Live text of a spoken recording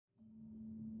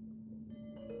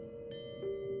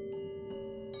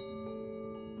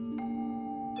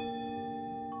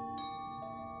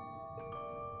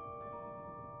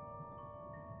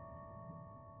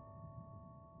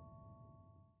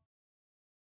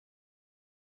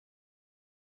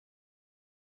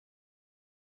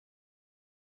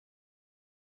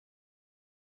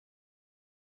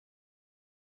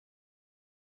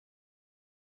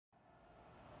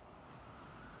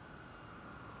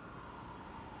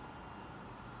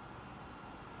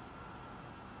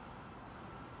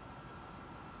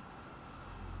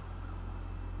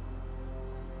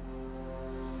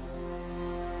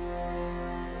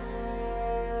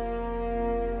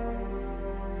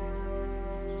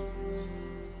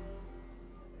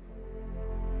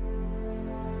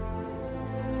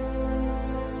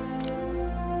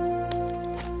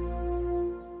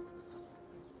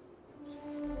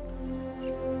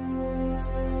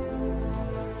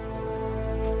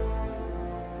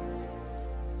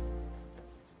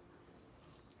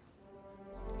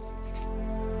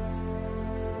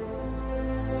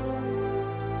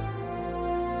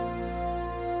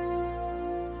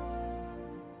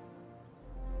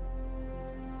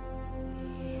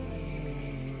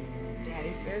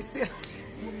very silly.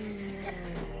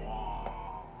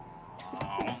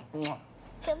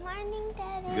 Good morning,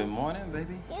 Daddy. Good morning,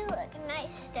 baby. You look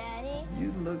nice, Daddy.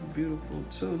 You look beautiful,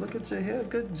 too. Look at your hair.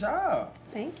 Good job.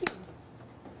 Thank you.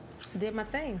 Did my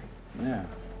thing. Yeah.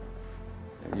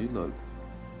 And you look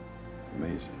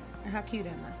amazing. How cute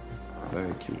am I?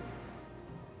 Very cute.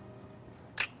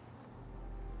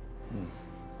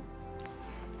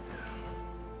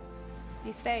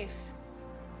 Be safe.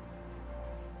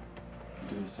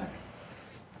 Do the same.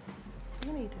 I'm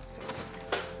gonna eat this food.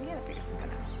 We gotta figure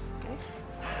something out, okay?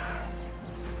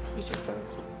 Eat your food.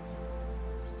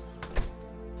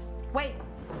 Wait.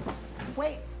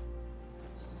 Wait.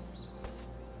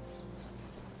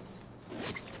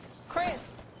 Chris.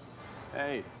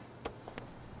 Hey.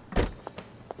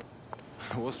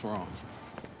 What's wrong?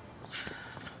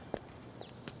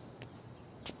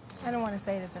 I don't want to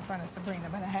say this in front of Sabrina,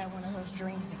 but I had one of those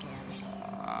dreams again.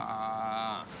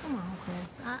 Come on,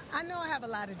 Chris. I know I have a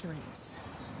lot of dreams.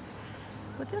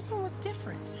 But this one was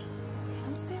different.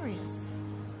 I'm serious.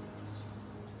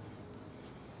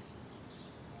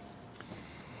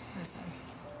 Listen.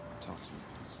 Talk to me.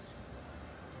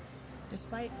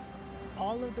 Despite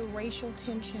all of the racial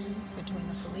tension between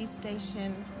the police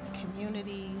station, the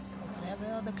communities, or whatever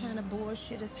other kind of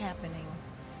bullshit is happening,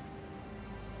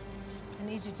 I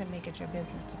need you to make it your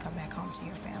business to come back home to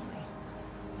your family,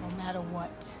 no matter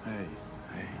what. Hey.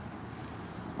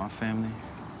 My family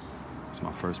is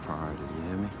my first priority, you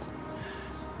hear me?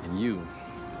 And you,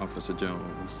 Officer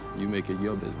Jones, you make it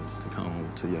your business to come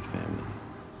home to your family.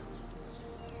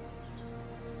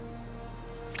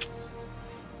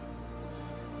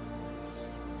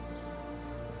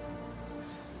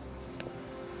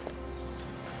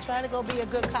 Try to go be a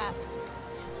good cop.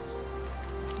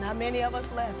 There's not many of us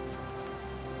left.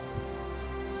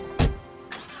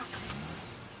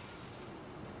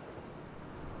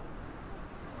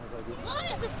 Why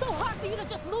is it so hard for you to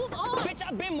just move on? Bitch,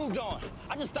 I've been moved on.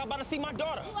 I just stopped by to see my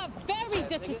daughter. You are very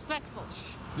disrespectful.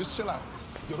 Just chill out.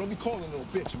 Yo, don't be calling little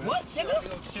bitch, man. What,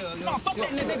 nigga? Chill, Nah, fuck that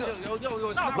nigga.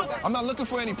 Yo, nah, fuck that. I'm not looking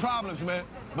for any problems, man,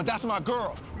 but that's my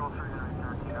girl.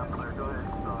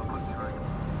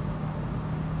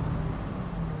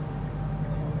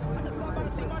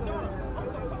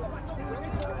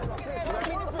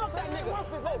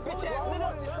 Bitch ass nigga.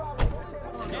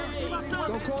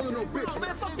 Don't call her no bitch.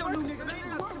 Man, fuck your new nigga,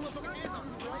 man.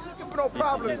 No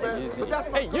problems, man. But that's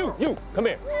my Hey, you, come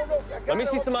here. Let me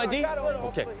see some ID.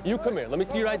 Okay, you come here. Let me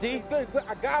see your ID. Good.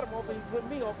 I got him, officer. You put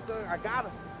me, officer. I got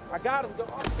him.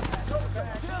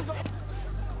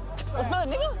 What's good,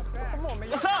 nigga? Come on, man.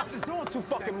 What's up? This is doing too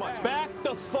fucking much. Back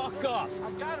the fuck up.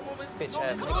 I got him over Bitch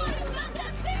ass Oh, nigga. it's not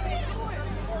that serious.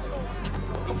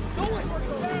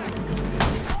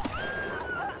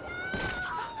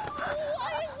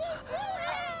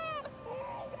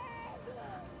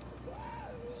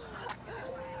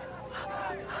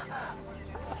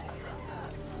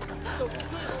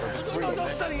 No,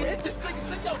 Sonny, hit this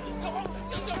nigga.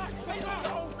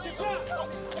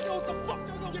 Yo, what the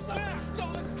fuck? Get back. Yo,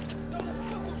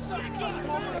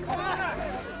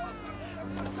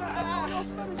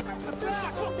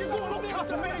 you going up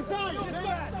there? Man, down,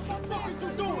 man. What the fuck is you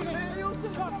doing,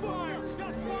 man? Shot fire.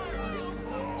 Shot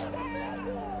fire.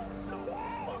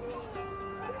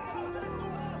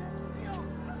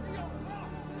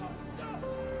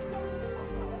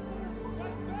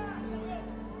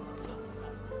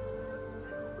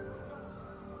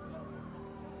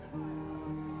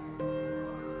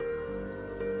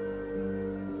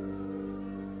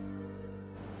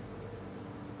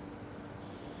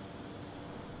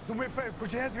 Do me a favor,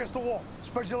 put your hands against the wall.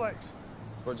 Spread your legs.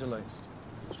 Spread your legs.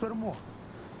 Spread them more.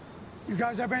 You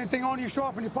guys have anything on you show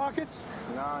up in your pockets?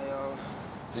 Nah, yo.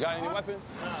 You got any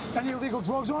weapons? Any illegal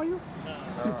drugs on you?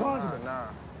 You're positive? Nah.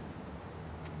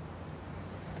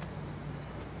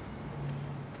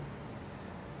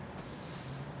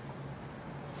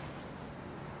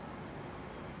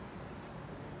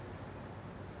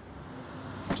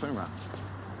 Turn around.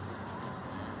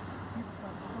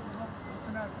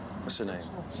 What's your name?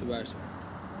 Sebastian.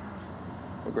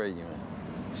 What grade you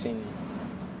in? Senior.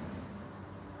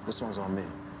 This one's on me.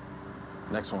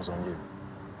 Next one's on you.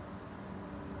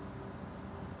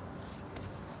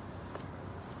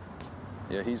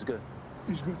 Yeah, he's good.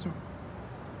 He's good too.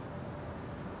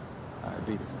 I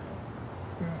beat it.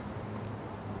 Yeah.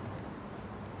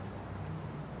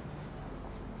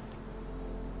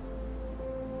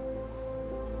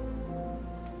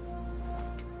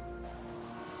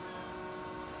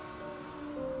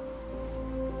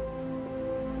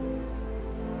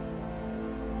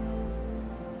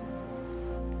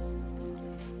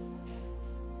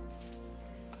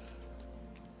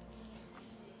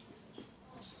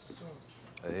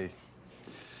 Hey,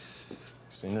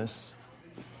 seen this?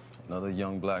 Another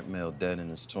young black male dead in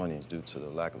his 20s due to the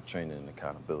lack of training and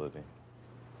accountability.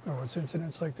 Oh, it's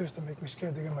incidents like this that make me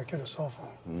scared to get my kid a cell phone.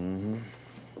 Mm-hmm.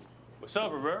 What's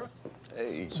up, Rivera?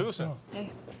 Hey. Susan.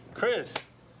 Hey. Chris.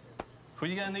 Who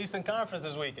you got in the Eastern Conference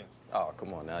this weekend? Oh,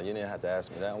 come on now. You didn't have to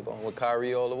ask me that. I'm going with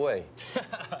Kyrie all the way.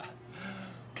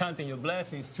 Counting your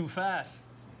blessings too fast.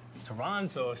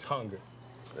 Toronto is hungry.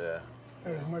 Yeah.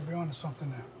 Hey, you might be onto something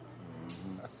there.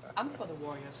 I'm for the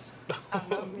Warriors. I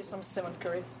love me some Stephen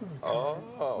Curry.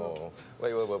 Oh.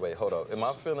 Wait. Hold up. Am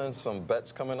I feeling some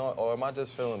bets coming on, or am I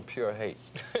just feeling pure hate?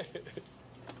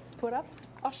 Put up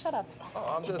or shut up?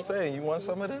 Oh, I'm just saying. You want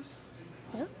some of this?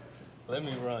 Yeah. Let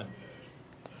me run.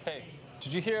 Hey,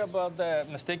 did you hear about that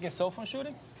mistaken cell phone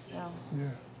shooting? No.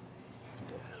 Yeah.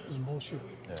 It was bullshit.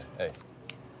 Yeah. Hey,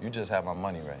 you just have my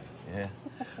money ready. Yeah.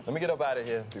 Let me get up out of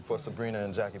here before Sabrina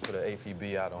and Jackie put an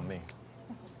APB out on me.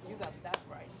 You got that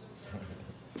right.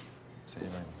 See you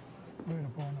later. Later,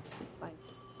 partner. Bye.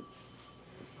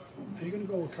 Are you gonna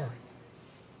go with Curry?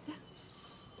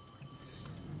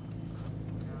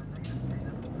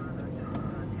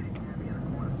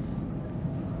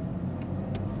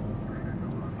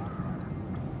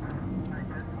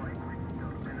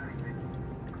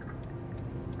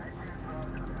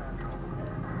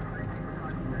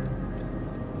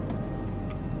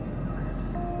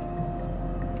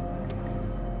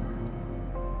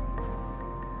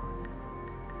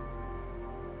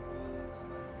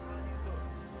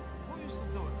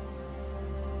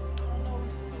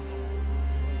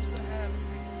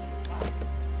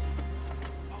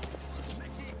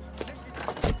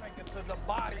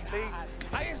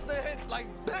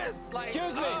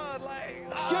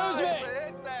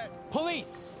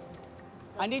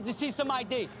 I need to see some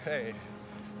ID. Hey.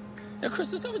 Yo,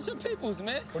 Chris, what's up with your peoples,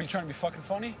 man? What, are you trying to be fucking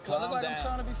funny? Do I look like I'm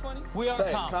trying to be funny? We are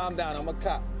Hey, calm. calm down. I'm a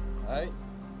cop, all right?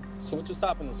 So what you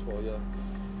stopping us for, yo?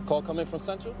 Call coming from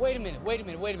Central? Wait a minute.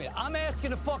 I'm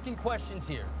asking the fucking questions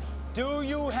here. Do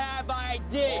you have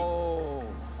ID? Oh,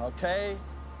 okay.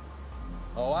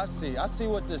 Oh, I see. I see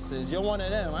what this is. You're one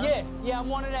of them, huh? Yeah, I'm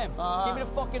one of them. Give me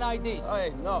the fucking ID.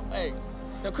 Hey, no, hey.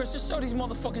 Yo, Chris, just show these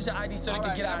motherfuckers your ID so they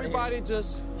can get out of here. Everybody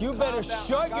just... You better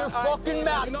shut your fucking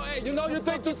mouth. You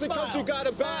think just because you got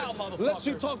a badge lets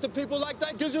you talk to people like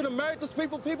that? Gives you the merit to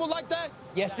speak with people like that?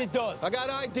 Yes, it does. I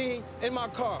got ID in my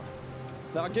car.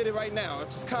 Now, I'll get it right now.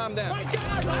 Just calm down.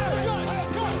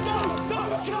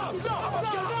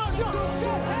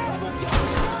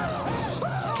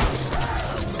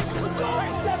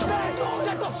 Step back!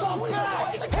 Step the fuck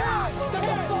back! Step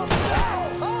the fuck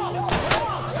back! Oh,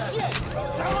 shit! Oh,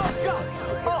 God!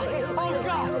 Oh,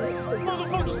 God!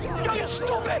 Motherfucker! Yo, you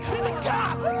stupid! He's a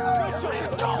cop! Rachel,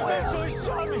 he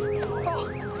shot me!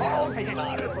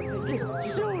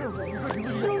 Shoot him!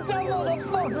 Shoot that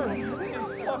motherfucker!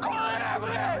 Call an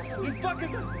ambulance! You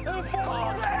fucking... Call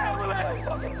the ambulance!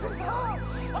 Fucking Chris!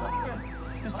 Chris,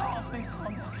 just calm, please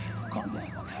calm down. Calm down,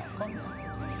 okay? Calm down.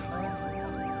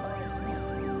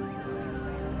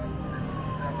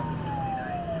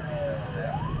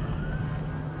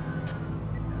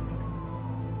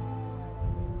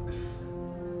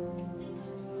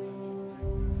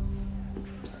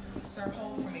 Sir,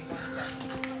 hold for me 1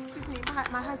 second. Excuse me,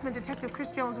 my husband, Detective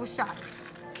Chris Jones, was shot.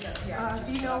 Yes.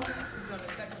 Do you know? He's on the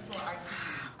second floor ICU.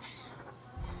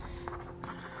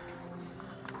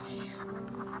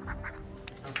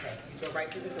 Okay, you go right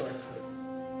through the doors, please.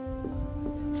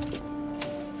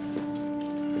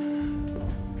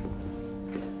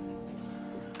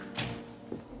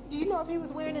 Do you know if he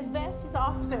was wearing his vest? He's an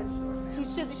officer. He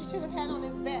should have had on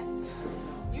his vest.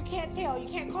 You can't tell. You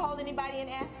can't call anybody and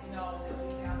ask. No.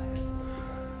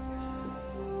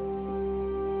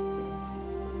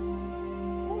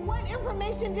 Well, what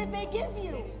information did they give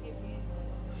you?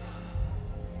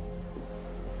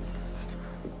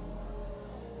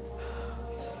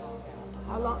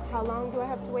 How long do I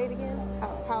have to wait again?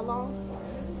 How long?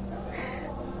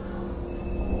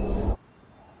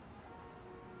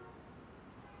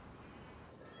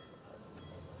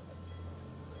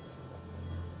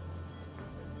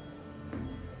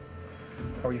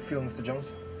 How are you feeling, Mr.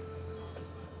 Jones?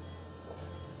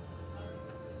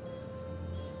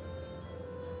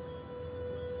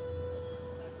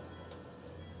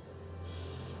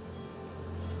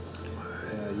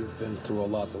 Yeah, you've been through a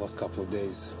lot the last couple of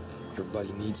days. Your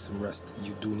body needs some rest.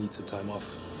 You do need some time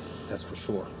off. That's for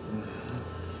sure.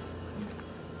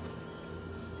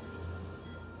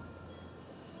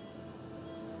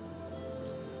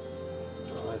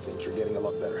 I think you're getting a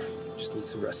lot better. Just need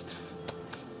some rest.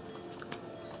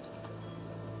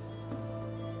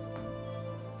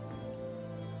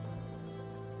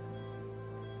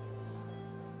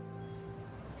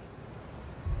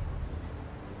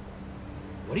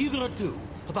 What are you gonna do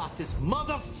about this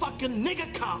motherfucking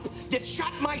nigger cop that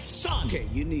shot my son? Okay,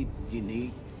 you need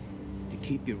to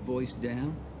keep your voice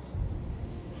down.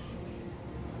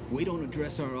 We don't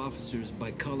address our officers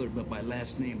by color, but by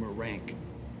last name or rank.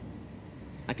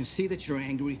 I can see that you're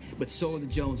angry, but so are the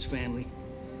Jones family.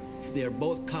 They're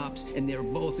both cops, and they're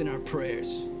both in our prayers.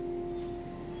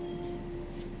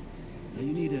 Now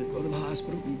you need to go to the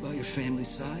hospital, be by your family's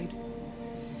side.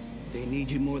 They need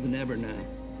you more than ever now.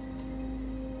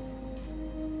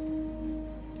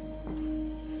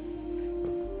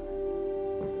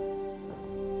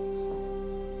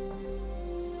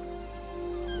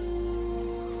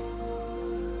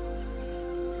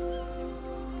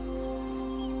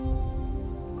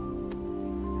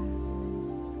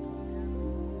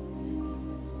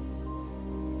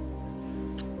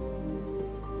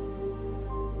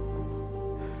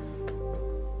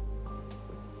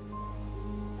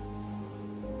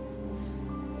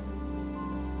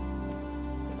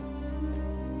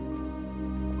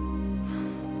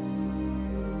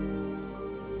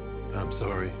 I'm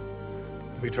sorry.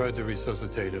 We tried to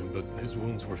resuscitate him, but his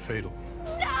wounds were fatal.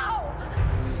 No!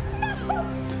 No!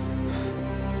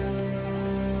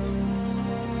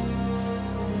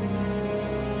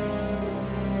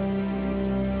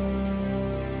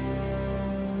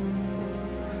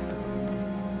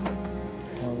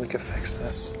 Well, we could fix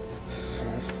this.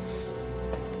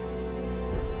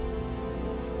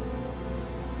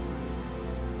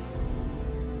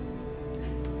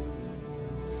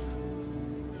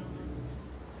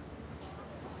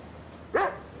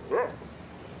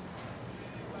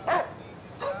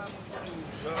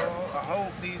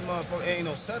 Ain't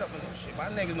no setup and no shit. My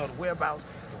niggas know the whereabouts,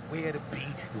 the where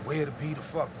to be, the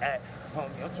fuck at. Homie,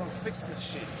 I'm trying to fix this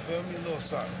shit. You feel me? A little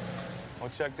something. Well,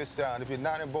 check this out. If you're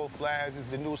not in both flags, it's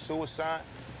the new suicide,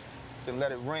 then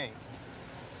let it ring.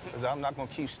 Because I'm not going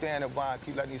to keep standing by and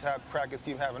keep letting these crackers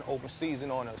keep having open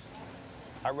season on us.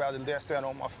 I'd rather dare stand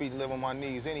on my feet and live on my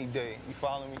knees any day. You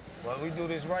follow me? Well, we do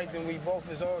this right, then we both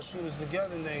as all shooters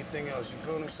together and anything else. You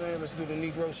feel what I'm saying? Let's do the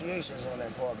negotiations on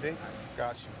that part, big.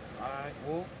 Got you. All right,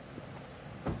 well.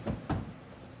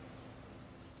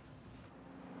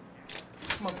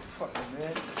 This motherfucker,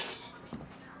 man.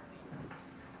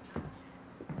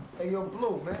 Hey, yo,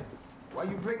 Blue, man. Why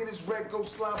you bringing this red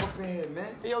ghost slob up in here,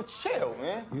 man? Hey, yo, chill,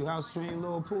 man. You house trained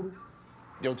little poodle?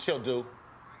 Yo, chill, dude.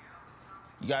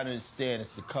 You gotta understand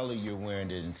it's the color you're wearing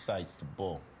that incites the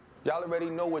bull. Y'all already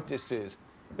know what this is.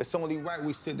 It's only right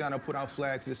we sit down and put our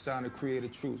flags to the side and create a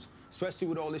truce. Especially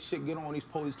with all this shit going on, these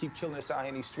police keep killing us out here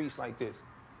in these streets like this.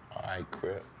 All right,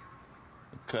 Crip.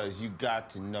 Because you got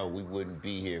to know we wouldn't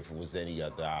be here if it was any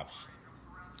other option.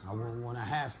 I wouldn't want to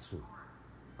have to.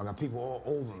 I got people all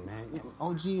over, man. Yeah,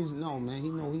 OG is no, man. He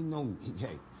know me.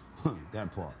 Hey,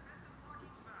 that part.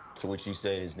 So what you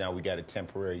say is now we got a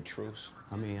temporary truce?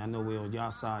 I mean, I know we're on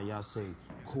y'all side. Y'all say,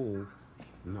 cool.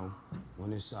 You know,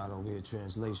 when this side over here,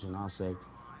 translation, I'll say,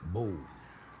 boo.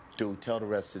 Dude, tell the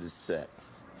rest of the set.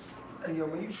 Hey, yo,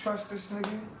 man, you trust this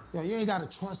nigga? Yo, you ain't gotta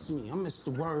trust me. I'm Mr.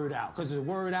 Word Out, because the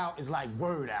word out is like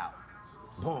word out.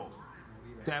 Boom.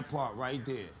 That part right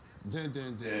there. Dun,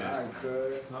 dun, dun. Yeah. All right,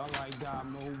 cuz. All right,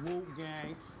 dog, no whoop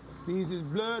gang. These is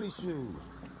bloody shoes.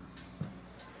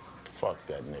 Fuck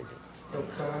that nigga. Yo,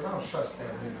 cuz, I don't trust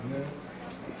that nigga, man.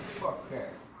 Fuck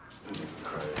that.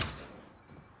 Cuz.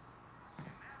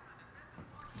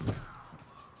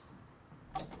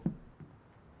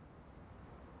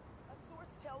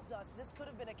 This could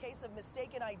have been a case of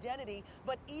mistaken identity,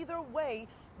 but either way,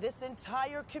 this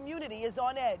entire community is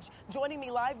on edge. Joining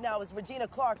me live now is Regina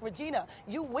Clark. Regina,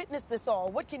 you witnessed this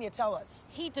all. What can you tell us?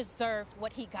 He deserved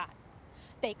what he got.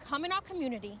 They come in our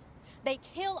community, they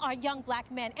kill our young black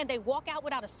men, and they walk out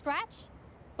without a scratch?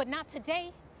 But not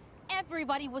today.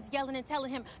 Everybody was yelling and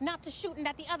telling him not to shoot and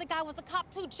that the other guy was a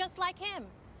cop too, just like him.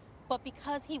 But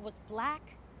because he was black,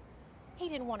 he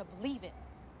didn't want to believe it.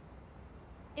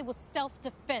 It was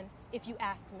self-defense, if you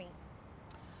ask me.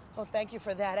 Oh, thank you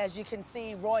for that. As you can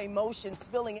see, raw emotion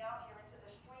spilling out here into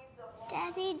the streets of...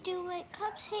 Daddy, do white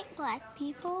cops hate black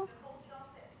people?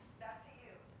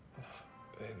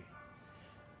 Baby.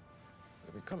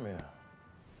 Baby, come here.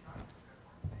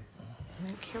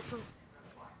 Man, careful.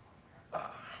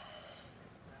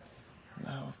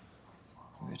 Now,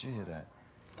 where'd you hear that?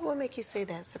 What make you say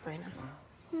that, Sabrina?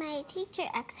 My teacher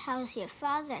asked how's your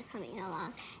father coming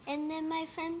along, and then my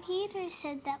friend Peter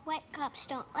said that white cops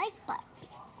don't like black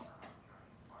people.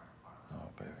 Oh,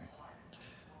 baby.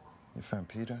 Your friend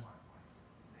Peter?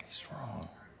 He's wrong.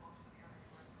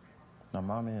 Now,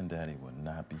 Mommy and Daddy would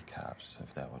not be cops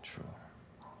if that were true.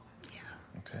 Yeah.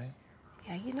 Okay?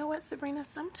 Yeah, you know what, Sabrina?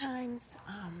 Sometimes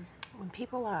when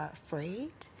people are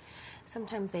afraid,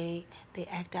 sometimes they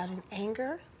act out in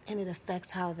anger, and it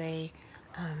affects how they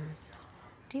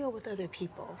deal with other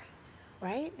people,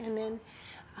 right? And then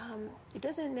it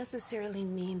doesn't necessarily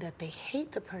mean that they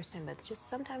hate the person, but just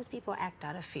sometimes people act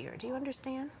out of fear. Do you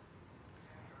understand?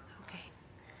 Okay.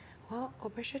 Well, go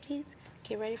brush your teeth.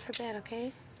 Get ready for bed,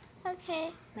 okay?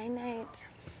 Okay. Night-night.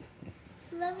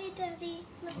 Love you, Daddy.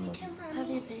 Love you too, Mommy. Love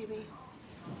you, baby.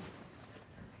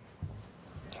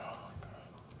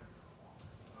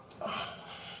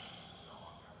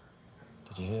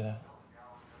 Did you hear that?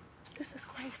 This is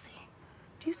crazy.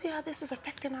 Do you see how this is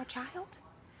affecting our child?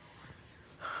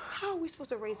 How are we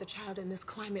supposed to raise a child in this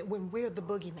climate when we're the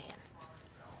boogeyman?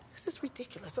 This is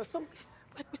ridiculous. Or some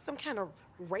kind of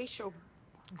racial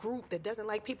group that doesn't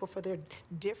like people for their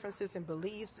differences in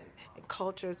beliefs and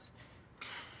cultures.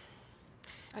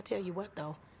 I tell you what,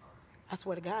 though, I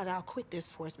swear to God, I'll quit this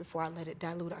force before I let it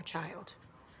dilute our child.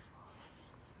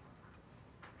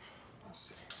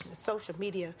 The social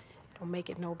media don't make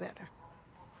it no better.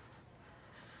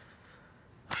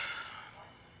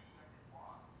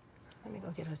 Let me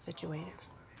go get her situated.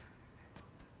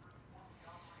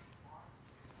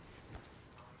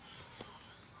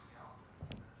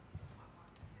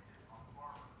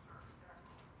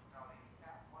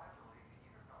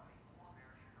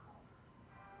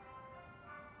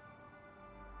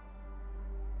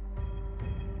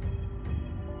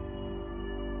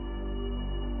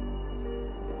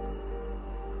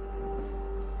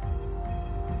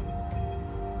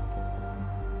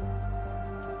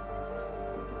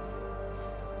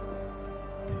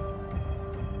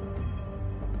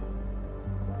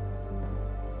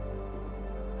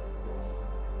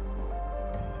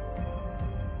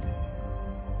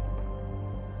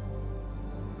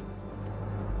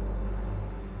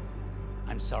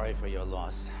 I'm sorry for your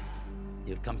loss.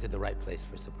 You've come to the right place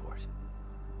for support.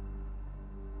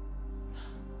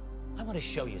 I want to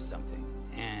show you something,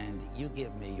 and you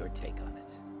give me your take on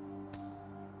it.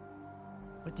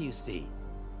 What do you see?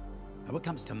 And what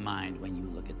comes to mind when you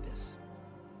look at this?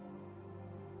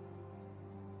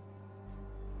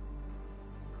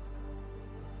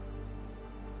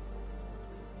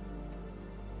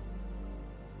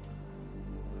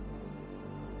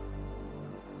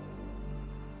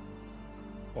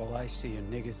 All I see are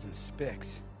niggas and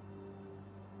spics.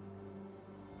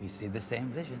 We see the same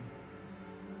vision.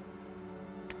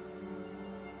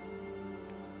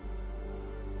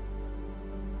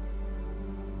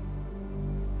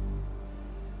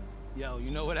 Yo,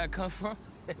 you know where that come from?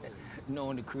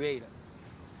 Knowing the creator.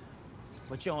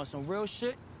 But yo, on some real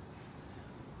shit,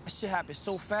 that shit happened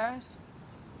so fast,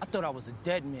 I thought I was a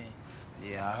dead man.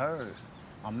 Yeah, I heard.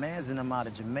 My man's in them out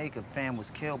of Jamaica, fam was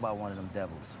killed by one of them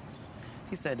devils.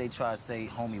 He said they tried to say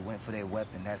homie went for their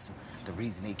weapon. That's the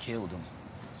reason they killed him.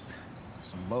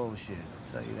 Some bullshit,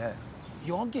 I'll tell you that.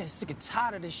 Yo, I'm getting sick and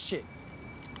tired of this shit.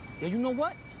 Yo, you know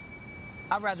what?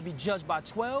 I'd rather be judged by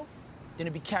 12 than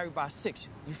to be carried by 6.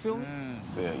 You feel me?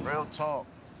 Real talk.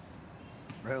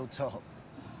 Real talk.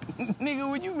 Nigga,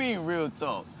 what you mean real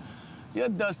talk? Your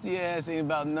dusty ass ain't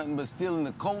about nothing but stealing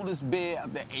the coldest beer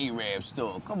out the Arab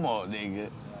store. Come on, nigga.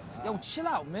 Yo, chill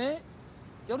out, man.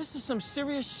 Yo, this is some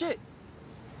serious shit.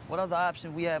 What other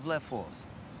option we have left for us?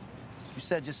 You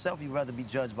said yourself you'd rather be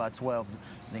judged by 12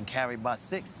 than carried by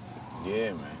 6.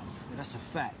 Yeah, man. Yeah, that's a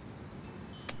fact.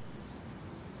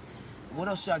 What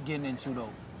else y'all getting into, though?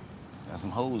 Got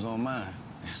some hoes on mine.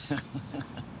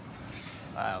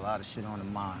 I had a lot of shit on the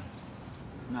mind.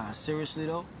 Nah, seriously,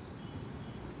 though?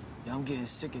 Yeah, I'm getting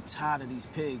sick and tired of these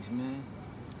pigs, man.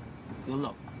 Yo,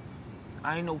 look,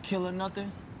 I ain't no killer,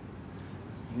 nothing.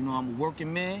 You know I'm a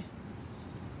working man,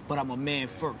 but I'm a man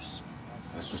first.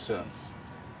 That's what's up.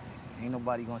 Ain't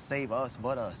nobody gonna save us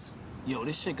but us. Yo,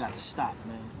 this shit got to stop,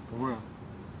 man, for real.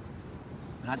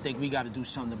 And I think we got to do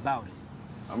something about it.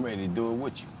 I'm ready to do it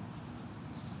with you.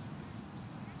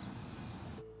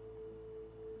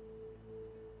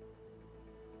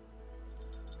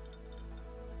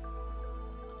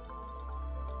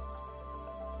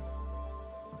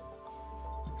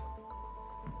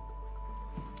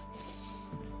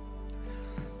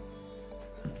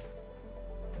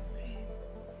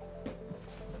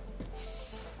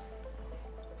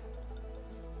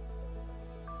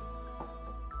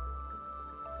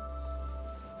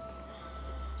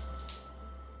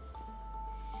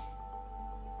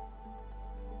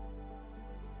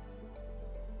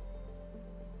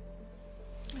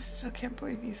 I still can't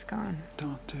believe he's gone.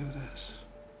 Don't do this.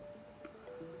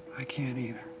 I can't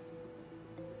either.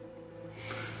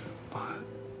 But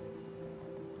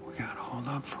we gotta hold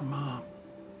up for Mom.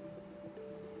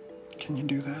 Can you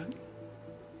do that?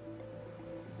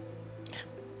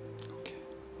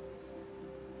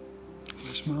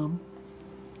 Where's Mom?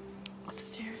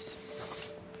 Upstairs.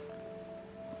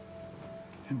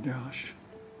 And Josh?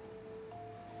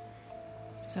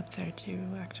 He's up there too,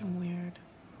 acting weird.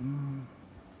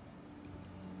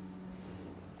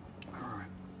 All right.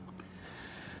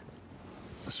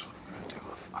 This is what I'm gonna do.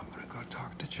 I'm gonna go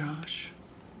talk to Josh.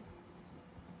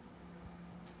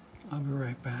 I'll be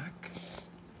right back.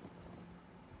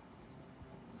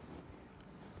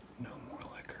 No more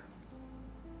liquor.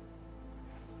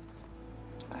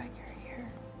 Glad you're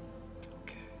here.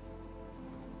 Okay.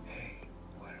 Hey,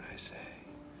 what did I say?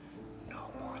 No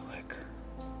more liquor.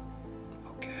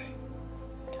 Okay?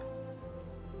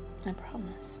 I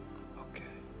promise. Okay.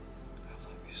 I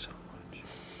love you so much.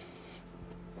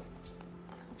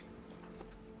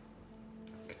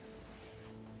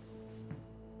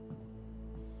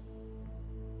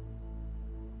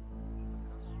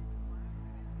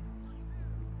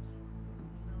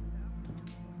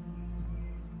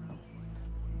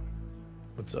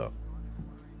 What's up?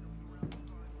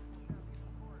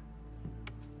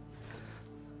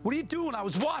 What are you doing? I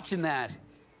was watching that.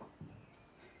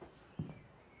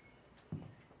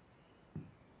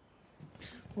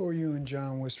 What were you and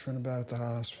John whispering about at the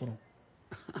hospital?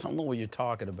 I don't know what you're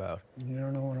talking about. You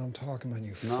don't know what I'm talking about,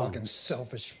 you fucking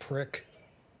selfish prick.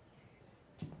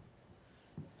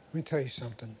 Let me tell you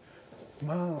something.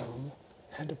 Mom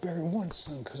had to bury one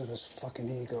son because of his fucking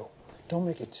ego. Don't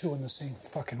make it two in the same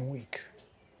fucking week.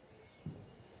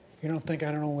 You don't think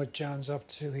I don't know what John's up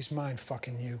to? He's mind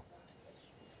fucking you.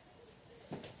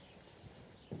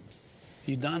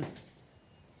 You done?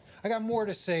 I got more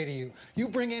to say to you. You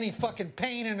bring any fucking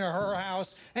pain into her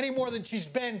house, any more than she's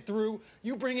been through,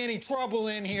 you bring any trouble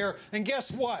in here, and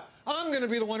guess what? I'm gonna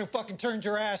be the one who fucking turned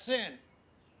your ass in.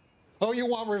 Oh, you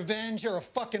want revenge? You're a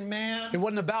fucking man? It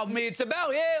wasn't about me, it's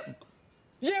about him!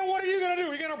 Yeah, what are you gonna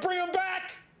do? You gonna bring him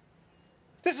back?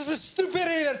 This is the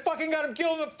stupidity that fucking got him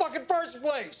killed in the fucking first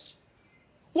place.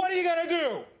 What are you gonna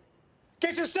do?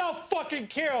 Get yourself fucking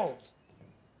killed.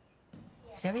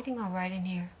 Is everything all right in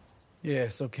here? Yeah,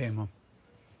 it's okay, Mom.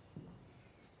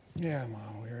 Yeah,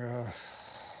 Mom,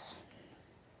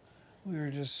 we were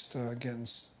just getting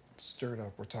stirred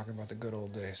up. We're talking about the good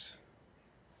old days.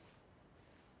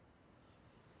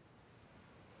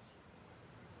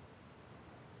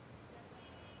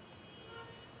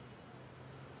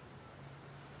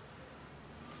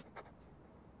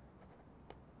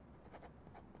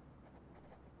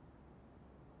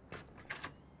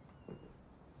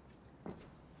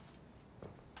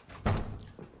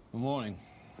 Good morning.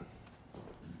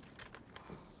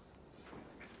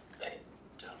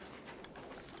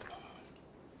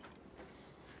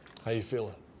 How you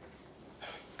feeling?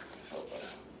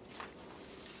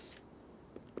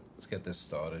 Let's get this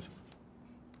started.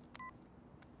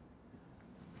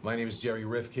 My name is Jerry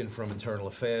Rifkin from Internal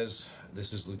Affairs.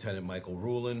 This is Lieutenant Michael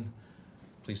Rulin.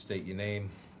 Please state your name,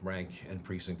 rank, and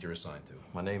precinct you're assigned to.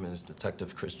 My name is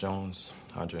Detective Chris Jones,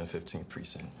 115th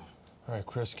Precinct. All right,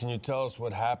 Chris, can you tell us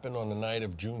what happened on the night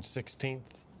of June 16th?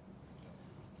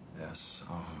 Yes,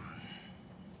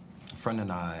 a friend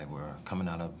and I were coming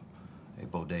out of a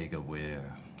bodega where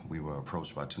we were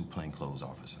approached by two plainclothes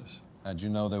officers. How'd you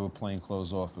know they were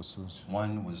plainclothes officers?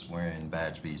 One was wearing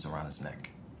badge beads around his neck.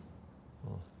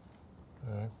 Oh.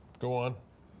 All right, go on.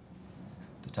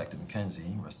 Detective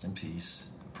McKenzie, rest in peace,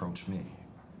 approached me.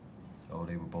 Though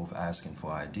they were both asking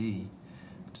for ID,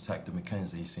 Detective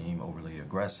McKenzie seemed overly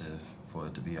aggressive for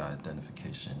it to be an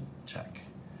identification check.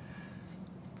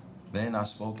 Then I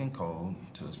spoke in code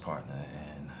to his partner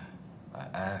and I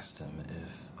asked him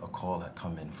if a call had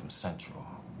come in from Central.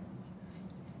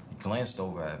 He glanced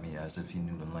over at me as if he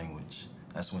knew the language.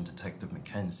 That's when Detective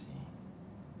McKenzie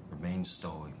remained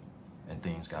stoic and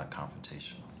things got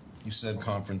confrontational. You said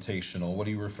confrontational. What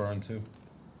are you referring to?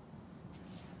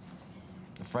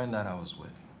 The friend that I was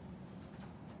with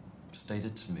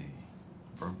stated to me,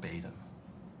 verbatim,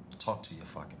 talk to your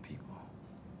fucking people.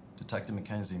 Detective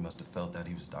McKenzie must have felt that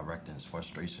he was directing his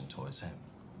frustration towards him.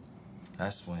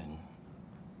 That's when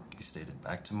he stated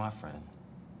back to my friend,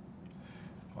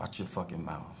 watch your fucking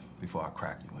mouth before I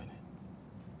crack you in it.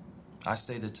 I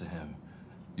stated to him,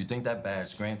 you think that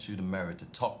badge grants you the merit to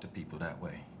talk to people that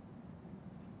way?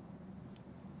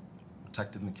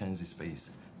 Detective McKenzie's face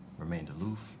remained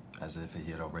aloof, as if he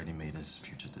had already made his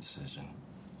future decision.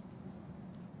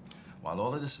 While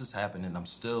all of this is happening, I'm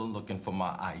still looking for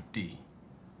my ID.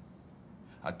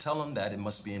 I tell him that it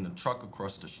must be in the truck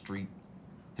across the street.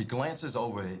 He glances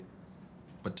over it,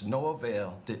 but to no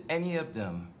avail did any of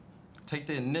them take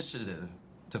the initiative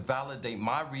to validate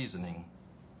my reasoning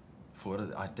for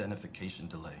the identification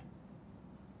delay.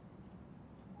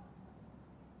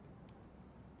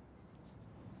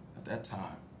 At that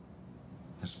time,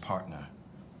 his partner,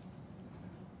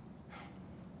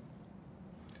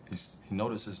 he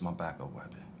notices my backup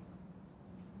weapon,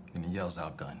 and he yells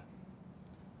out, "Gun."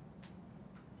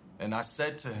 And I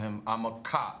said to him, "I'm a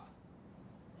cop.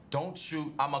 Don't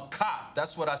shoot, I'm a cop."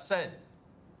 That's what I said.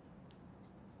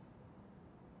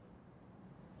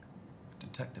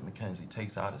 Detective McKenzie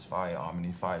takes out his firearm and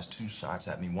he fires 2 shots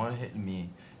at me, one hitting me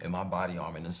in my body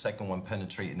armor and the second one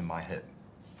penetrating in my hip.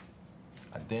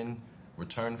 I then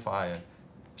return fire,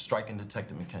 striking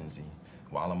Detective McKenzie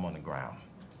while I'm on the ground.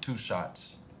 2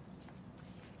 shots.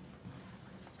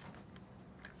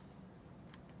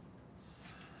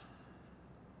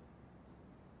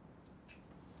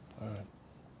 All right.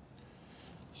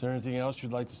 Is there anything else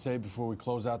you'd like to say before we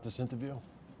close out this interview?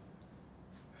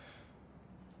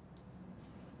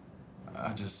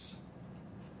 I just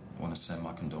want to send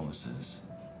my condolences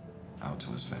out to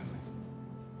his family.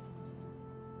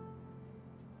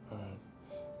 All right.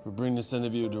 We bring this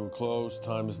interview to a close.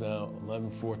 Time is now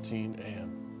 11:14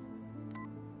 a.m.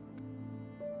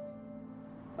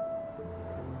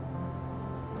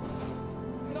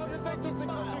 You know, you think just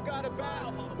because you got a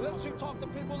badge lets you talk to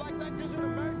people like that? Gives you the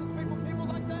merit to speak with people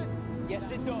like that?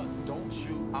 Yes, it does. Don't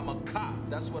shoot. I'm a cop.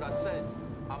 That's what I said.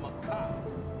 I'm a cop.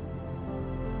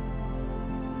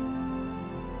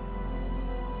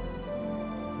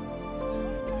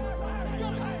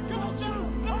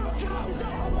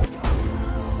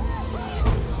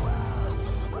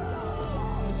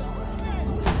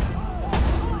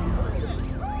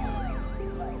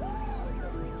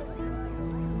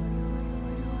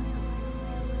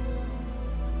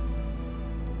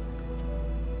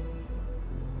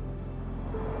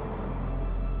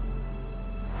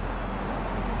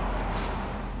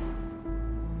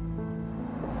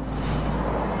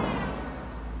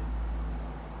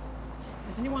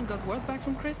 Has anyone got word back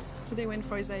from Chris? Today went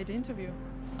for his ID interview.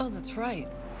 Oh, that's right.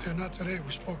 Yeah, not today. We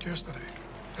spoke yesterday.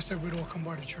 They said we'd all come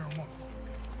by to cheer him up.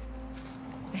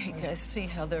 You guys see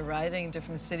how they're rioting in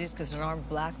different cities because unarmed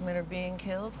black men are being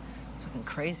killed? Fucking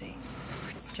crazy.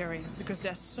 It's scary because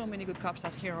there's so many good cops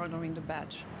out here honoring the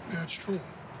badge. Yeah, it's true.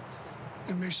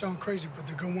 It may sound crazy, but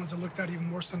the good ones are looked at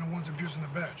even worse than the ones abusing the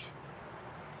badge.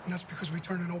 And that's because we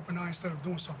turn an open eye instead of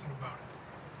doing something about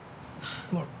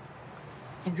it. Look,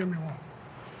 don't get me wrong.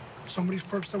 Some of these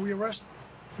perps that we arrest,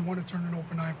 you want to turn an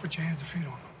open eye and put your hands and feet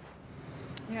on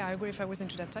them. Yeah, I agree if I was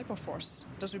into that type of force.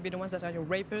 Those would be the ones that are your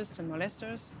rapists and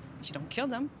molesters. If you don't kill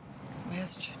them.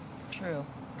 Yes, true.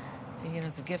 You know,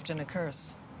 it's a gift and a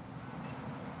curse.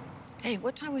 Hey,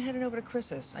 what time are we heading over to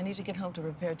Chris's? I need to get home to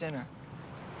prepare dinner.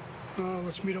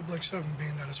 Let's meet up like 7,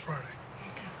 being that it's Friday.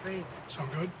 Okay, great.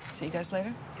 Sound good? See you guys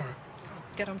later? All right.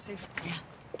 Get home safe. Yeah.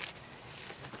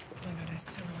 You know, I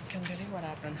still can't believe what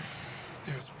happened.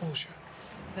 Yeah, it's bullshit.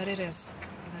 That it is.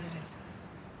 That it is.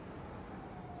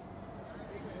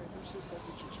 Some shit's gonna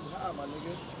get you too high, my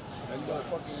nigga. And you don't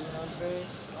fucking, you know what I'm saying?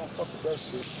 I don't fuck with that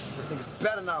shit. Niggas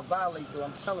better not violate, though.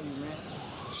 I'm telling you, man.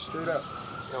 Straight up.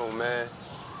 Yo, man.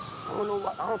 I don't know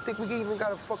why. I don't think we even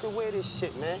gotta fucking wear this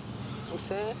shit, man. You know what I'm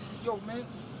saying? Yo, man.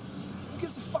 Who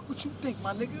gives a fuck what you think,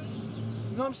 my nigga?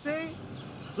 You know what I'm saying?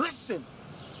 Listen.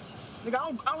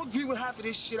 Nigga, I don't agree with half of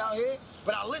this shit out here,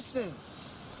 but I listen.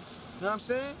 You know what I'm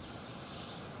saying?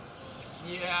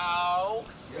 Yo.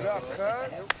 What up,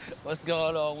 cuz? What's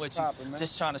going on with you? Poppin', man?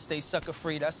 Just trying to stay sucker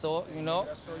free, that's all, you know?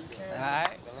 That's all you can. All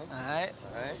right, all right.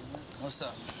 All right. What's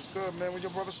up? What's good, man? When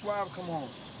your brother Swab come home?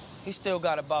 He still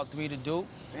got about 3 to do.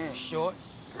 Damn. Short.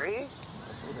 3?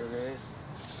 That's what it is.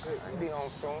 Shit, I be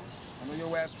home soon. I know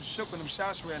your ass was shook when them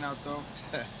shots ran out, though.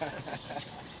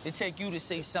 It take you to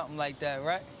say something like that,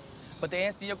 right? But to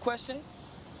answer your question,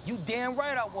 you damn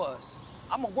right I was.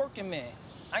 I'm a working man.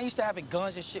 I ain't used to having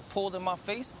guns and shit pulled in my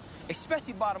face,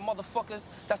 especially by the motherfuckers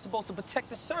that's supposed to protect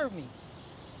and serve me.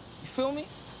 You feel me?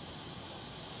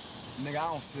 Nigga,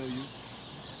 I don't feel you.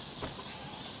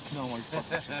 You don't want to fuck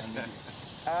with you, my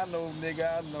nigga. I know,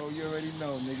 nigga, I know. You already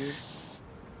know, nigga.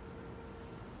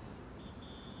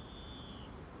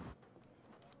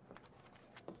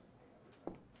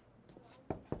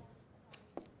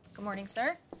 Good morning,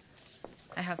 sir.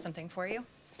 I have something for you.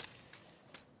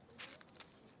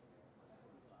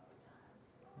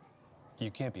 You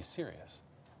can't be serious.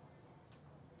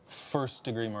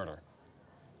 First-degree murder.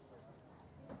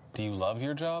 Do you love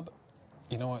your job?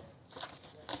 You know what?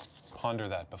 Ponder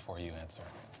that before you answer.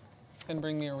 And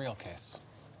bring me a real case.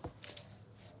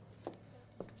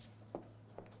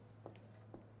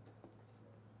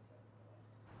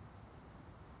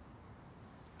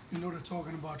 You know they're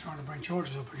talking about trying to bring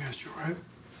charges up against you, right?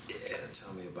 Yeah,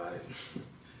 tell me about it.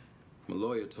 My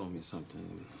lawyer told me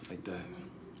something like that.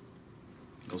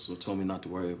 Also told me not to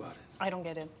worry about it. I don't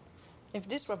get it. If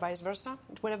this were vice versa,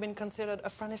 it would have been considered a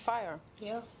friendly fire.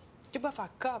 Yeah. You both are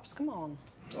cops, come on.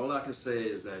 All I can say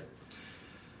is that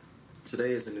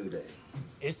today is a new day.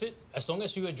 Is it? As long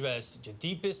as you address your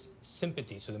deepest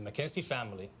sympathies to the Mackenzie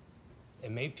family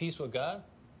and made peace with God,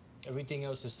 everything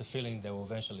else is the feeling that will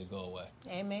eventually go away.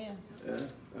 Amen. Yeah,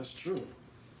 that's true.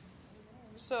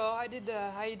 So how did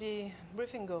the ID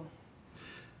briefing go?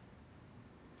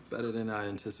 Better than I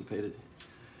anticipated.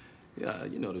 Yeah,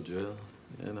 you know the drill.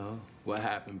 You know, what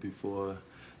happened before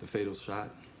the fatal shot.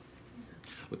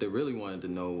 What they really wanted to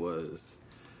know was,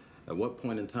 at what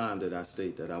point in time did I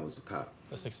state that I was a cop?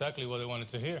 That's exactly what they wanted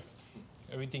to hear.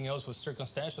 Everything else was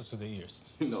circumstantial to their ears.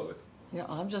 You know it. Yeah,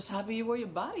 I'm just happy you wear your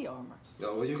body armor.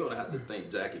 Oh, well, you're going to have to thank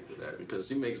Jackie for that, because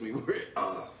she makes me wear it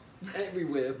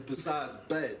everywhere besides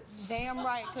bed. Damn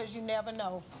right, because you never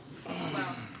know.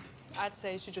 Well, I'd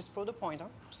say she just proved the point, huh?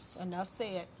 Enough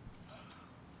said.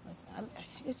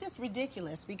 It's just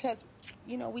ridiculous because,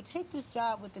 you know, we take this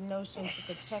job with the notion to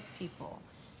protect people.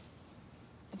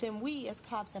 But then we as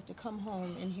cops have to come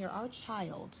home and hear our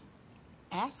child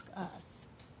ask us,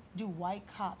 do white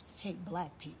cops hate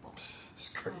black people? It's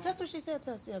crazy. That's what she said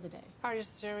to us the other day. Are you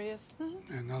serious?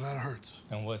 Mm-hmm. Yeah, now that hurts.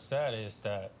 And what's sad is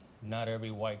that not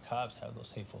every white cops have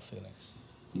those hateful feelings.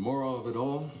 The moral of it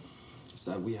all is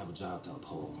that we have a job to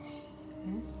uphold.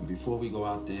 Mm-hmm. And before we go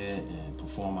out there and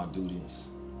perform our duties,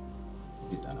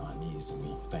 we get down on our knees and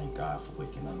we thank God for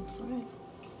waking up. That's right.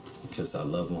 We kiss our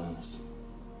loved ones.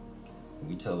 And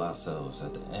we tell ourselves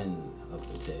at the end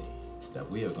of the day that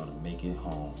we are going to make it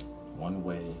home one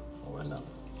way or another.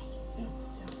 Yeah.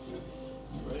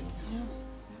 Right?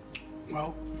 Yeah.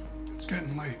 Well, it's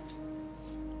getting late.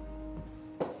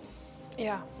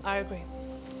 Yeah, I agree.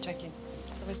 Jackie,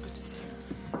 it's always good to see you.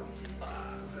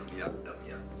 Yeah.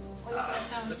 When is the next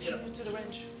time I see you to the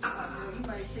range? You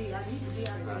might see. I need to be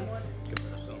out this morning.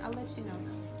 I'll let you know.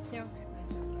 Yeah, okay.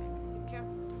 Take care.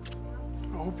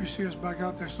 I hope you see us back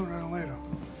out there sooner than later.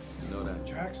 You know that.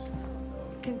 Jax?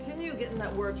 Continue getting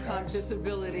that work comp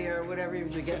disability or whatever you're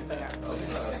getting there.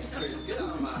 Get out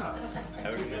of my house.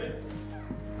 Okay.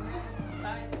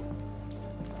 Bye.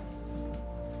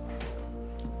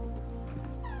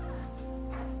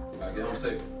 I get home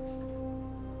safe.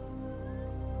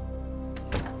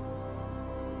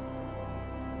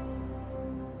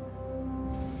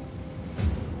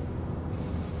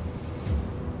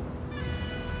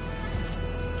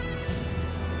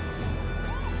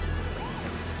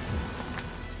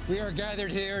 We are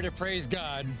gathered here to praise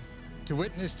God, to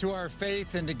witness to our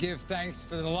faith, and to give thanks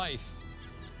for the life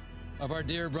of our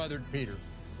dear brother Peter.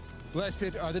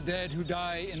 Blessed are the dead who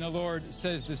die in the Lord,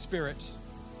 says the Spirit,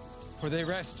 for they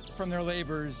rest from their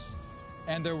labors,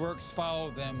 and their works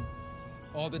follow them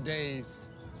all the days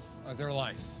of their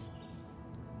life.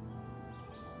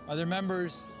 Are there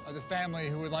members of the family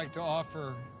who would like to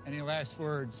offer any last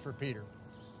words for Peter?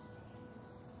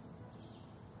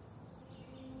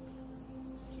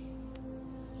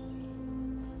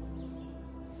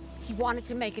 He wanted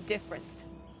to make a difference.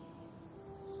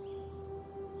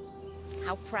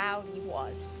 How proud he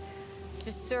was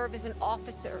to serve as an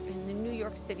officer in the New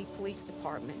York City Police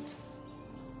Department.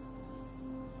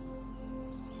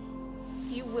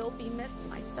 You will be missed,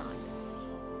 my son.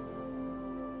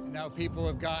 And now, people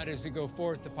of God, as we go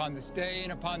forth upon this day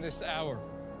and upon this hour,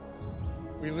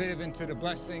 we live into the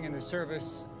blessing and the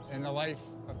service and the life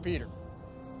of Peter.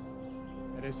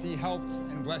 That as he helped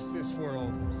and blessed this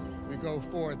world, we go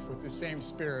forth with the same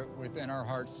spirit within our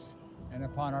hearts and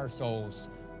upon our souls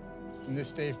from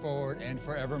this day forward and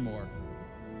forevermore.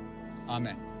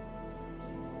 Amen.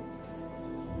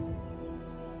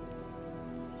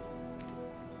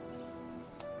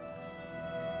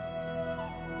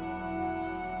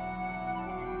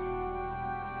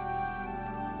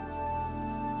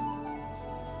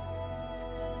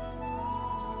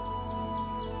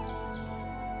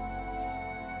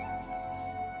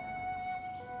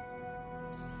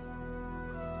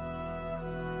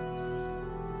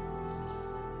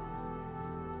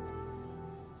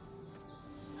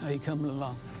 How you coming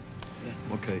along?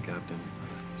 Yeah. Okay, Captain.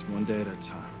 It's one day at a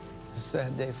time. It's a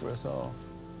sad day for us all.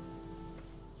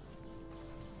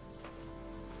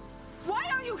 Why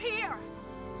are you here?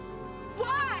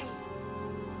 Why?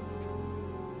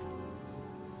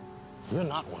 You're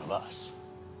not one of us.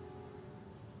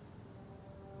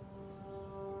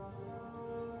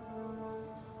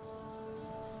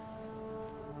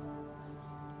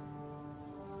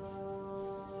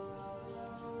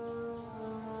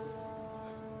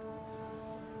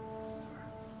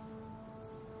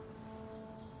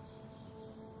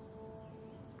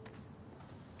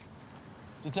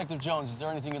 Detective Jones, is there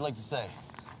anything you'd like to say?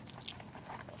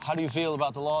 How do you feel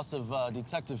about the loss of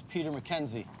Detective Peter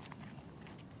McKenzie?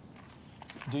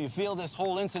 Do you feel this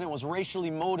whole incident was racially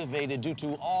motivated due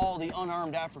to all the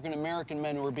unarmed African-American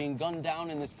men who are being gunned down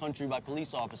in this country by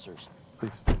police officers?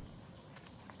 Please.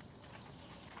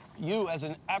 You, as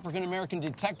an African-American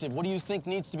detective, what do you think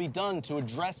needs to be done to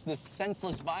address this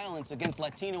senseless violence against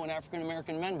Latino and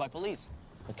African-American men by police?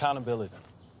 Accountability.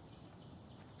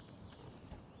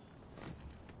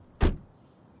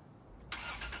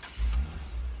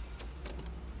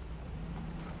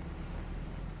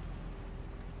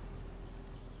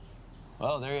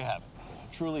 Well, there you have it.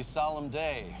 A truly solemn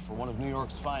day for one of New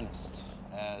York's finest,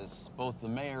 as both the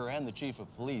mayor and the chief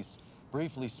of police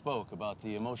briefly spoke about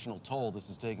the emotional toll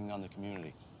this is taking on the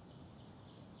community.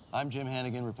 I'm Jim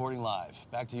Hannigan reporting live.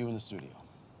 Back to you in the studio.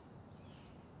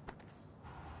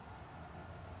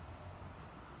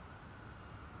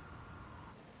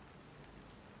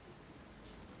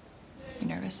 You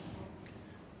nervous?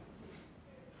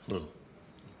 Little.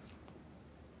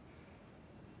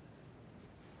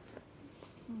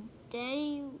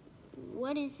 Daddy,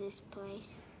 what is this place?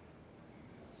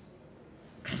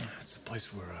 It's a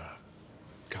place where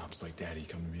cops like Daddy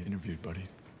come to be interviewed, buddy.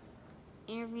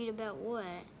 Interviewed about what?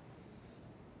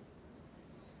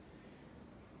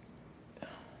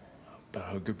 About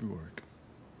how good we work.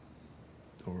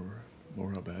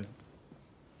 Or how bad.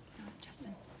 No,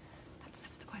 Justin, that's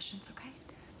enough of the questions, okay?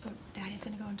 So Daddy's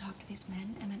gonna go and talk to these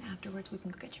men, and then afterwards we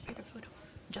can go get your favorite food.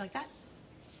 Would you like that?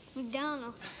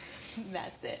 McDonald's.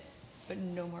 That's it. But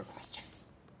no more questions.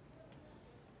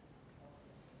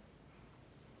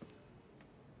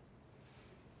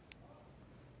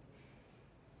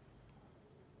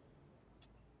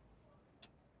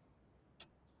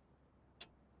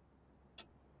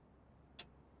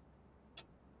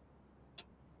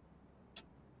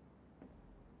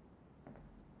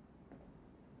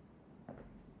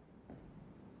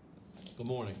 Good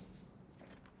morning.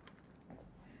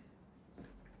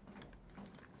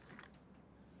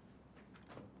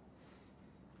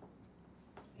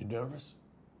 You nervous?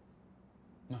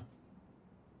 No.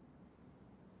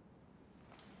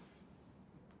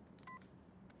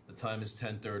 The time is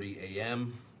 10:30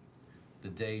 a.m. The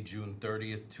day, June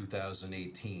 30th,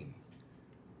 2018.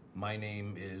 My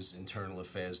name is Internal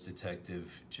Affairs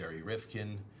Detective Jerry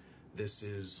Rifkin. This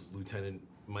is Lieutenant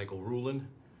Michael Rulin.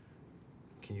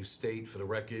 Can you state for the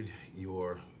record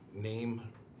your name,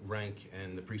 rank,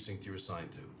 and the precinct you're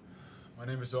assigned to? My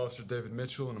name is Officer David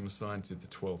Mitchell, and I'm assigned to the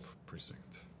 12th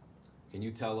Precinct. Can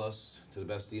you tell us, to the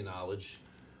best of your knowledge,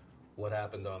 what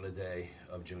happened on the day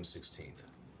of June 16th?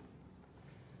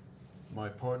 My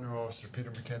partner, Officer Peter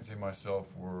McKenzie, and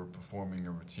myself were performing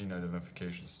a routine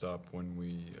identification stop when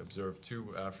we observed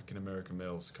two African-American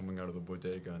males coming out of the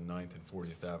bodega on 9th and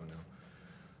 40th Avenue,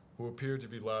 who appeared to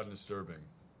be loud and disturbing.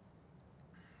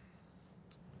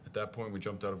 At that point, we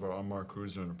jumped out of our unmarked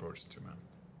cruiser and approached the two men.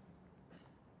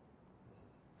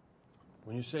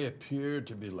 When you say appeared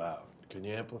to be loud, can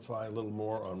you amplify a little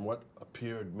more on what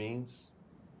appeared means?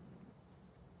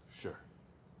 Sure.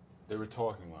 They were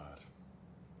talking loud.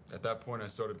 At that point, I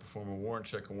started performing a warrant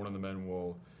check on one of the men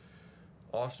while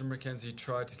Officer McKenzie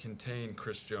tried to contain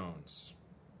Chris Jones.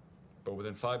 But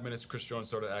within 5 minutes, Chris Jones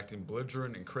started acting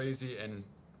belligerent and crazy and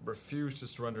refused to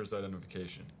surrender his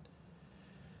identification.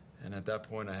 And at that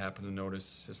point, I happened to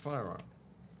notice his firearm.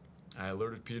 I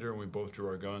alerted Peter, and we both drew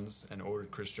our guns and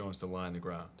ordered Chris Jones to lie on the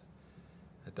ground.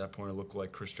 At that point, it looked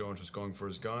like Chris Jones was going for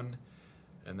his gun,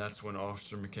 and that's when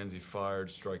Officer McKenzie fired,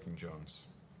 striking Jones.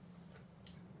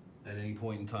 At any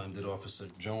point in time, did Officer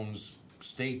Jones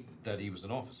state that he was an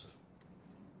officer?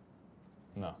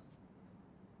 No.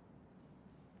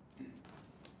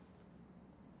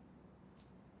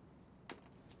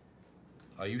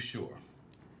 Are you sure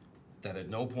that at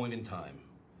no point in time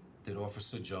did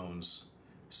Officer Jones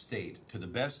state, to the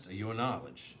best of your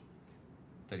knowledge,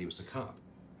 that he was a cop?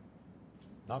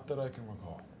 Not that I can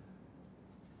recall.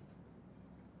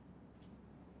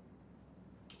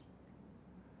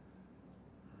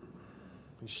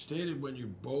 You stated when you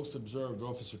both observed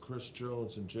Officer Chris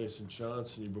Jones and Jason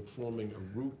Johnson, you were performing a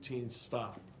routine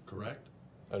stop, correct?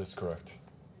 That is correct.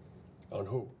 On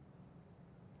who?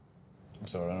 I'm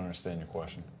sorry, I don't understand your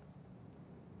question.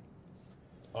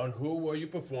 On who were you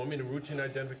performing a routine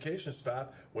identification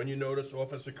stop when you noticed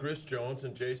Officer Chris Jones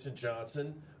and Jason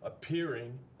Johnson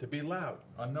appearing to be loud?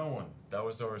 On no one. That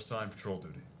was our assigned patrol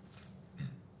duty.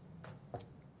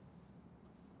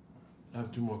 I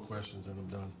have two more questions and I'm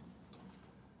done.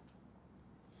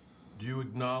 Do you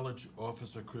acknowledge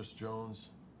Officer Chris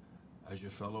Jones as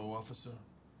your fellow officer?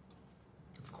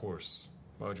 Of course.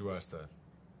 Why would you ask that?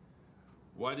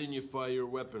 Why didn't you fire your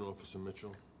weapon, Officer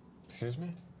Mitchell? Excuse me?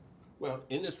 Well,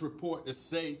 in this report, it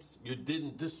states you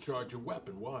didn't discharge your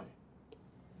weapon. Why?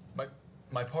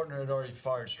 My partner had already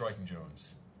fired striking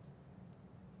Jones.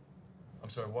 I'm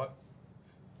sorry, what?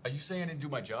 Are you saying I didn't do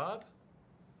my job?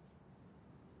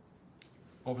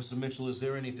 Officer Mitchell, is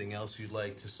there anything else you'd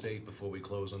like to state before we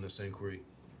close on this inquiry?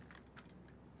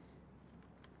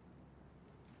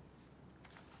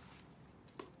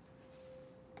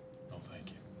 No, thank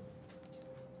you.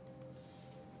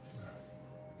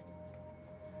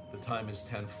 The time is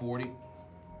 10:40.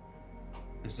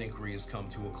 This inquiry has come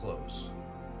to a close.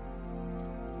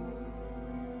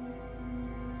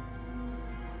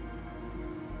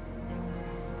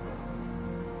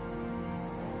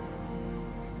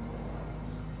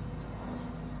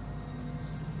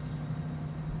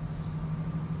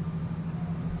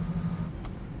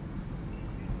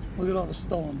 Look at all the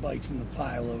stolen bikes in the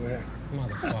pile over here.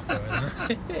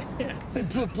 Motherfucker. They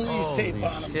put police tape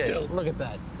on them, too. Look at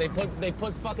that.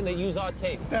 They use our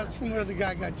tape. That's from where the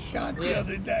guy got shot the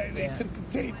other day. They took the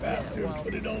tape after and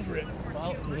put it over it.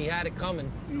 Well, we had it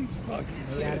coming. These fucking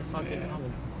We had it kids, fucking man.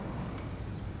 coming.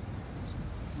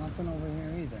 Nothing over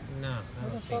here either. No, I Where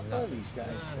don't the see fuck are nothing. these guys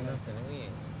Nah, today? nothing.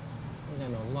 We got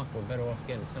no luck. We're better off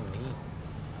getting something to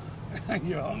eat.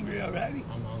 You're hungry already?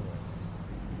 I'm hungry.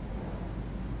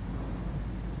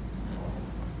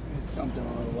 It's something a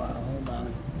little while. Hold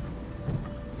on.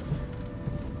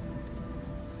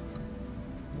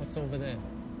 What's over there?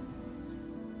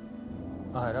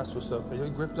 All right, that's what's up. Are you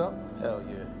gripped up? Hell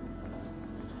yeah.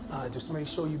 All right, just make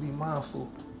sure you be mindful.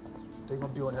 They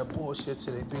gonna be on that bullshit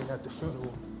till they being at the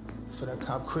funeral for that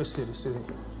cop Chris hit the city.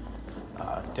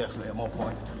 Definitely, I'm on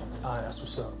point. All right, that's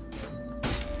what's up.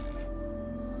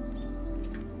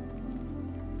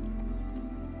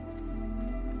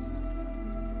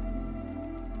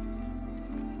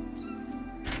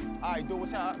 All right, do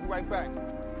what's up. I'll be right back.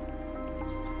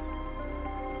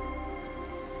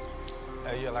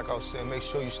 Hey, yeah, like I was saying, make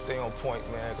sure you stay on point,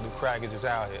 man, because the crackers is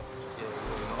out here.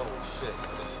 Oh, shit.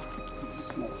 These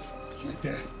motherfuckers right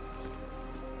there.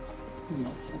 These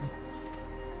motherfuckers.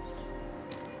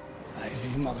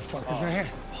 These motherfuckers right here.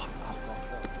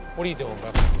 What are you doing,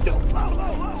 bro? Yo,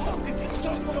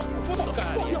 Fuck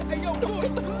out of here. Hey, yo,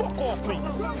 get the fuck off me.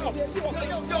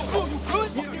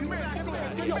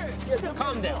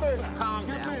 Calm down. Calm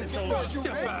down. It's over.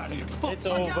 Step out of here. It's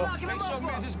over. Make sure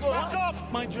business is good. Back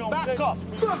off. Mind your own business. Back off.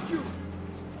 Fuck you.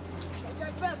 Take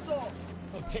that vest off.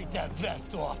 Oh, take that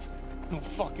vest off. No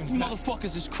fucking You vest.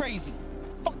 motherfuckers is crazy.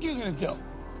 Fuck you gonna do?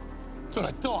 That's what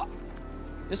I thought.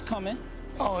 It's coming.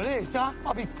 Oh, it is, huh?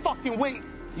 I'll be fucking waiting.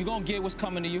 You gonna get what's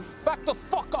coming to you. Back the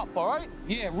fuck up, all right?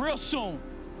 Yeah, real soon.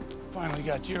 Finally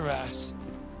got your ass.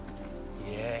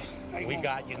 Yeah, we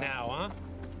got you now,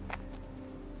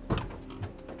 huh?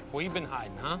 Where you been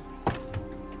hiding, huh?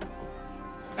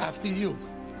 After you.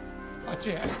 Watch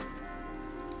your head.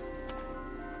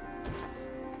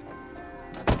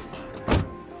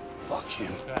 Fuck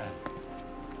him. Go ahead.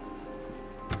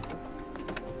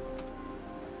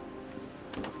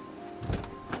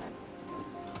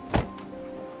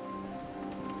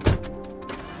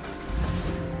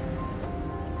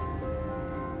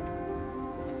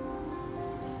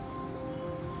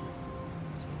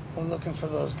 We're looking for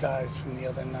those guys from the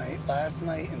other night, last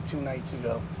night and 2 nights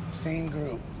ago. Same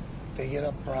group. They get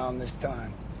up around this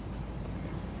time.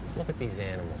 Look at these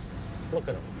animals. Look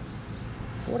at them.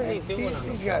 What are they doing on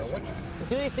These the guys floor?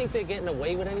 Do they think they're getting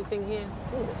away with anything here?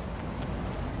 Look at this.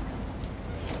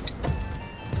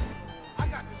 I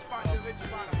got this spot to let you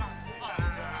buy the house.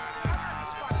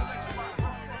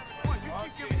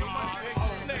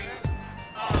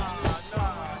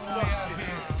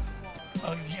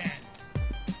 Again.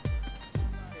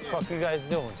 What the fuck are you guys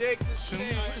doing? Take the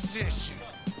same position.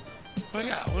 What do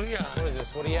you got? What do you got? What is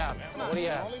this? What do you have? What do you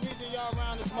have? Only reason y'all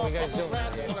around this What are you guys doing?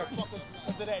 motherfuckers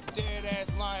because of that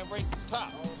dead-ass lying racist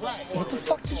cop. Right. What the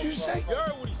fuck did you say? You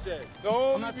heard what he said. The I'm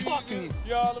only not talking to you. reason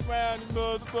y'all around this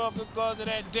motherfucker because of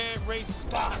that dead racist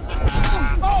cop.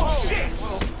 Oh, shit!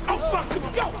 Oh, fuck him!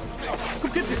 Go!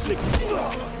 Go get this nigga!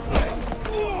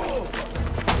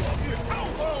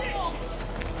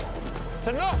 It's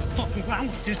enough! Fucking I'm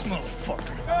with this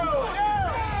motherfucker.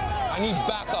 I need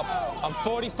backup. I'm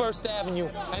 41st Avenue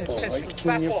and 10th Right Street.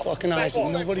 between your fucking eyes,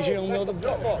 and nobody here will know the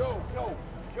better.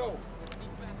 Yo.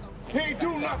 He ain't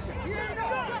do nothing.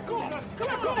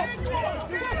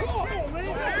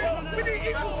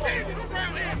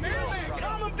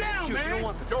 Calm him down,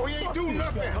 man. Yo, he ain't do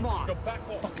nothing. Come on.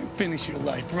 Fucking finish your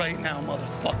life right now,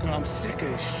 motherfucker. I'm sick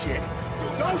of this shit.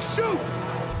 Don't shoot!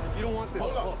 You don't want this.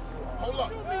 Hold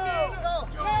up.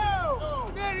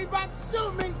 Yo. Man, he about to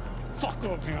shoot me. Fuck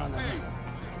over here on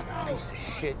that. Piece of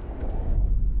shit.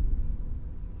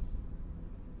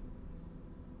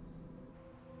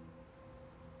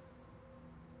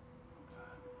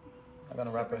 I gotta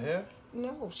wrap her hair?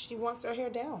 No, she wants her hair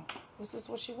down. This is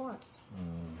what she wants.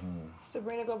 Mm-hmm.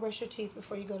 Sabrina, go brush your teeth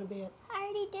before you go to bed. I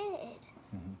already did.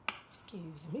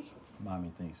 Excuse me.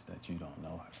 Mommy thinks that you don't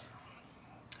know her.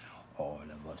 All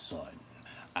of a sudden,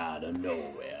 out of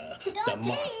nowhere, the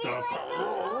monster.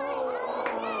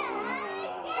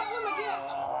 Tell him again.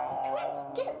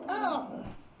 Chris, get up.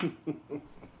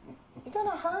 You're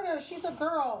gonna hurt her. She's a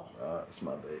girl. It's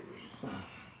my baby.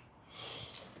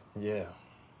 Yeah.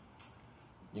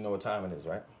 You know what time it is,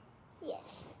 right?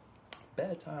 Yes.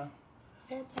 Bedtime.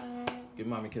 Bedtime. Give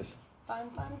mommy a kiss. Fun,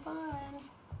 fun, fun.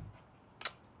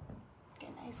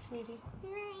 Good night, sweetie.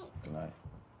 Good night. Good night.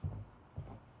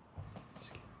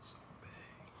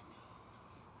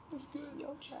 This is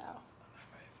your child.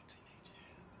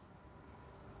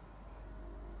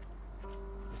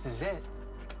 This is it.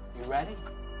 You ready?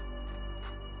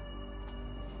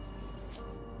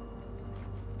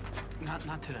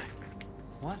 Not today.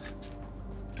 What?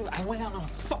 Dude, I went out on a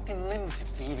fucking limb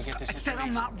for you to get this I said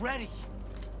I'm not ready.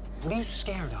 What are you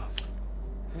scared of?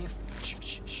 Come here.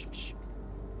 Shh.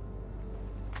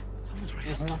 Someone's ready.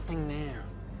 There's nothing there.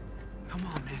 Come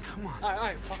on, man, come on. All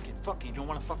right, fuck it. You don't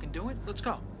want to fucking do it? Let's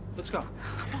go. Come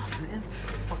on, man.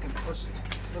 Fucking pussy.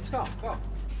 Let's go.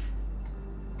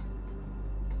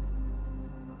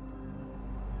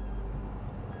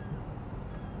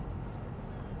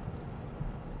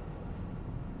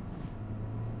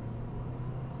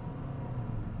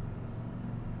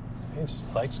 He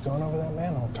just likes going over that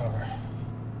manhole cover.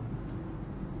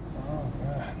 Oh,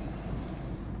 God.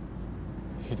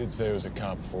 He did say he was a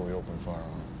cop before we opened fire on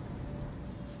him.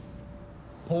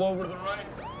 Pull over to the right.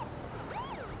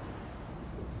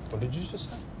 What did you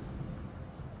just say?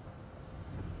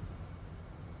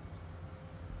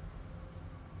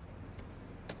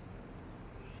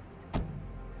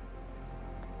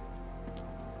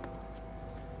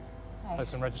 Hi.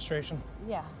 License registration?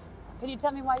 Yeah. Can you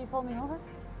tell me why you pulled me over?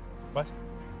 What?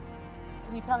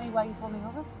 Can you tell me why you pulled me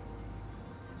over?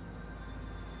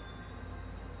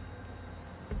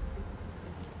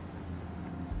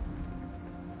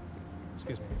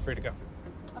 Excuse me, you're free to go.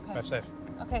 Okay. Drive safe.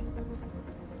 Okay.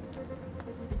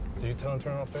 Did you tell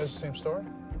Internal Affairs the same story?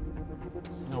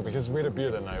 No, because we had a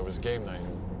beer that night. It was game night.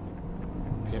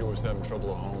 Peter was having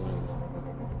trouble at home,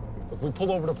 and look, we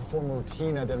pulled over to perform a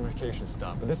routine identification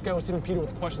stop. But this guy was hitting Peter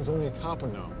with questions only a cop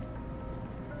would know.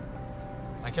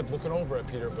 I kept looking over at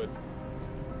Peter, but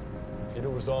Peter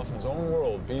was off in his own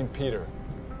world, being Peter.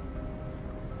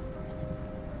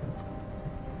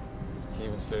 He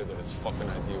even stated that his fucking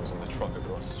ID was in the truck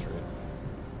across the street.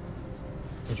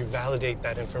 Did you validate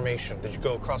that information? Did you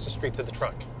go across the street to the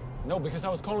truck? No, because I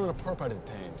was calling it a perp I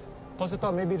detained. Plus, I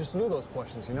thought maybe he just knew those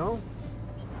questions, you know?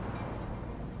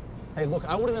 Hey, look,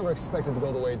 I would have never expected to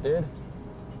go the way it did.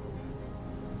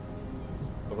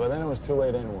 But by then it was too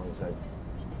late anyways.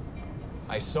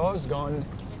 I saw his gun,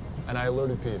 and I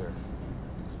alerted Peter.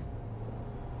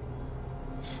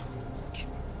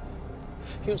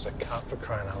 He was a cop, for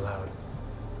crying out loud.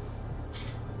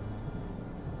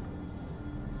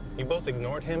 You both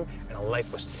ignored him, and a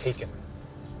life was taken.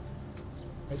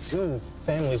 My 2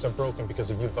 families are broken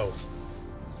because of you both.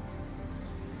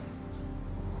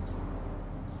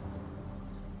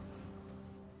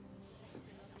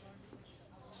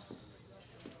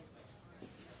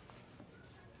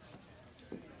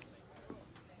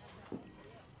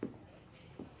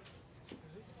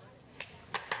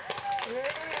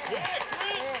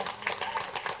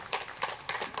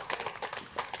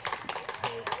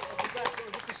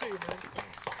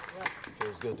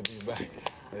 Feels good to be back.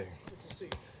 Hey. Good to see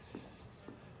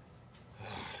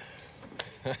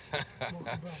you.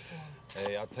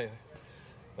 Hey, I'll tell you,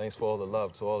 thanks for all the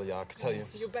love to all of y'all. I can tell you,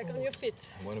 See you back on your feet.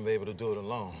 I wouldn't be able to do it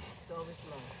alone. It's always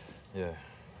love. Yeah.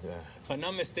 If I'm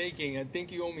not mistaken, I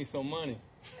think you owe me some money.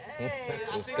 Hey,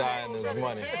 This guy and his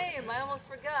money. Game. I almost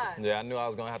forgot. Yeah, I knew I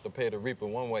was gonna have to pay the Reaper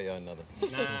one way or another.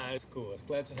 Nah, it's cool. I'm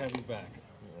glad to have you back.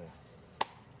 Yeah.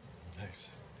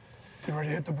 Thanks. You ready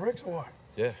to hit the bricks or what?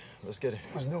 Yeah, let's get it.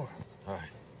 Let's do it. All right.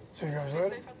 So you guys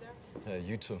ready? Yeah,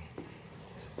 you too.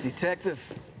 Detective.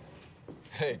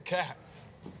 Hey, Cap.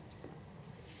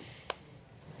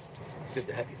 It's good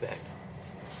to have you back.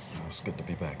 It's good to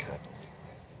be back, Cap.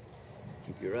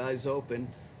 Keep your eyes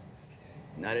open.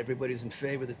 Not everybody's in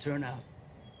favor of the turnout.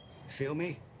 Feel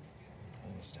me? I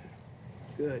understand.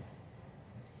 Good.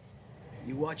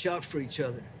 You watch out for each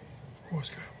other. Of course,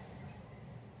 Cap.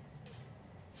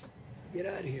 Get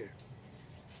out of here.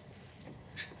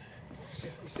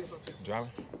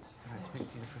 Driving? Can I speak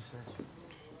to you for a second?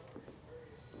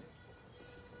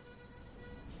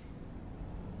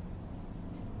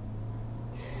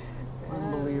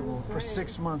 Unbelievable. For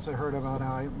 6 months, I heard about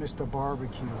how I missed a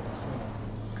barbecue. It's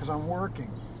because I'm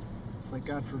working. It's like,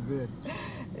 God forbid.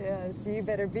 Yeah, so you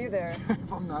better be there.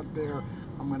 If I'm not there,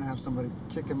 I'm gonna have somebody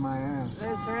kicking my ass.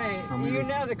 That's right. You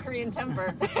know the Korean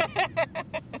temper.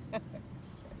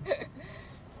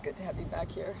 It's good to have you back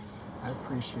here. I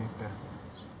appreciate that.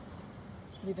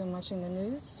 You been watching the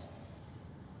news?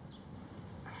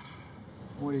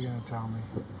 What are you gonna tell me?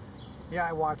 Yeah,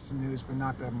 I watch the news, but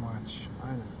not that much.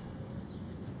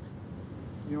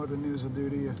 You know what the news will do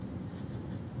to you?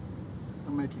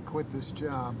 It'll make you quit this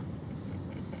job.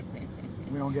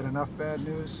 We don't get enough bad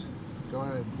news? Go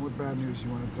ahead. What bad news you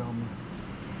want to tell me?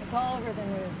 It's all over the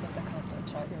news that the cop that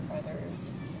shot your brother is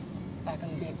back on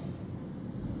the beat.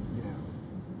 Yeah.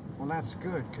 Well, that's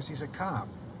good, because he's a cop.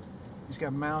 He's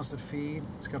got mouths to feed.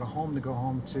 He's got a home to go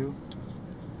home to.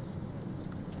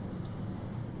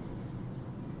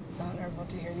 It's honorable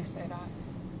to hear you say that.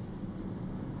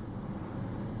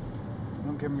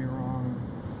 Don't get me wrong.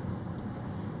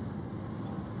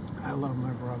 I love my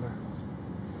brother.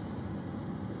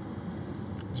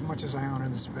 As much as I honor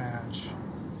this badge.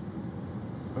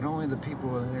 But only the people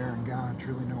who are there and God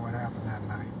truly know what happened that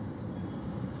night.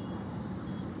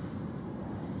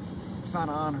 It's not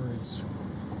honor, it's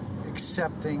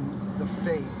accepting the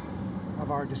fate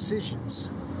of our decisions.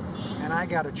 And I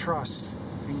gotta trust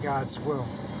in God's will.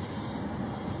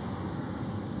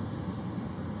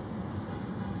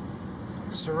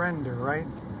 Surrender, right?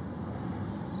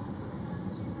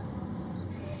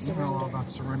 Surrender. You know all about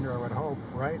surrender, I would hope,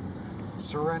 right?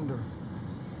 Surrender.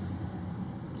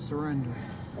 Surrender.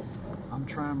 I'm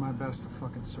trying my best to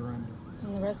fucking surrender.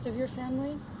 And the rest of your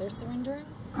family, they're surrendering?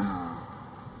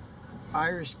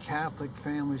 Irish Catholic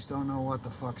families don't know what the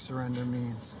fuck surrender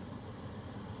means.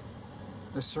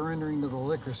 They're surrendering to the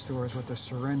liquor store is what they're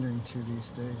surrendering to these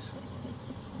days.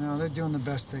 No, they're doing the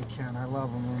best they can. I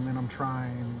love them. I mean, I'm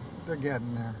trying. They're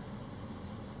getting there.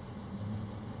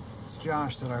 It's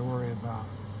Josh that I worry about.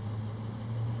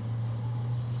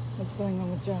 What's going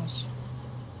on with Josh?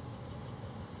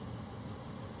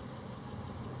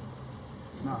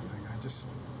 It's nothing.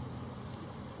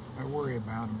 I worry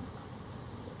about him.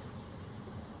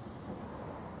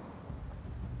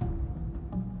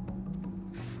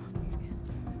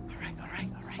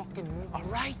 All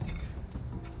right.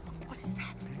 What is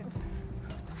that, man?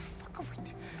 What the fuck are we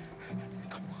doing?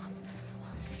 Come on.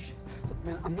 Shit. Look,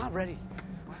 man, I'm not ready.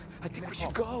 I think we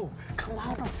should go. Come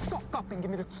on, the fuck up and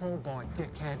give me the crowbar,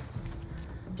 dickhead.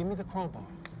 Give me the crowbar.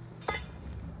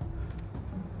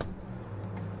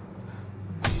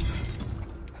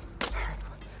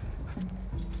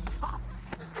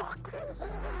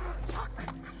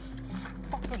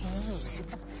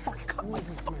 It's a fucking cut my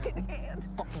fucking hand.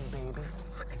 Fucking baby.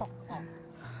 Fuck off.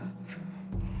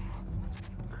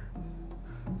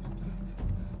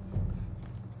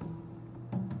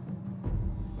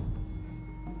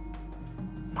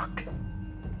 Fuck.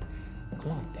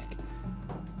 Come on, Dick.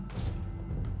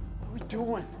 What are we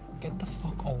doing? Get the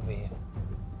fuck over here.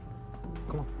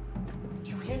 Come on.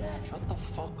 Did you hear that? Shut the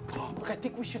fuck up. Look, I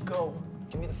think we should go.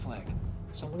 Give me the flag.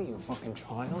 Somebody, you fucking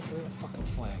child. Give me the fucking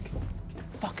flag.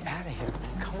 Get the fuck out of here,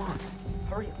 man. Come on.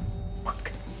 Hurry up.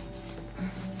 Fuck.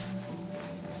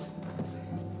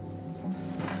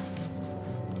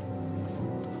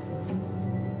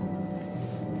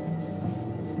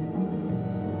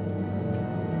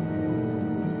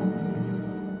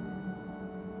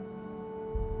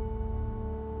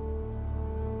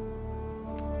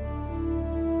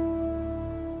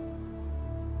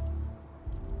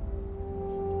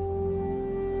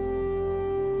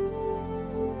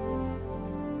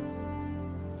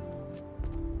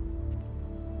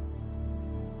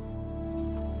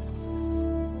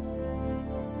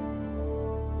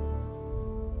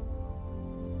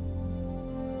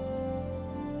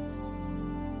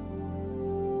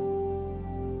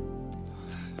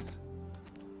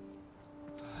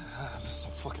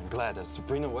 Fucking glad that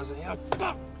Sabrina wasn't here.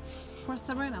 Where's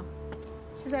Sabrina?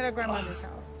 She's at her grandmother's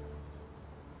house.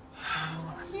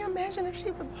 Can you imagine if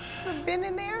she would have been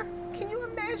in there? Can you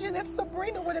imagine if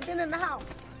Sabrina would have been in the house?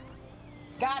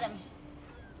 Got him.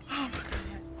 Oh, my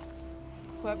God.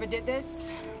 Whoever did this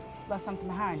left something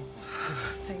behind.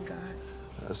 Thank God.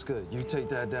 That's good. You take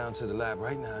that down to the lab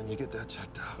right now and you get that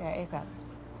checked out. Yeah, ASAP.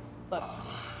 Look,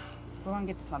 we're gonna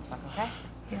get this motherfucker, okay?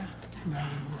 Yeah. Yeah.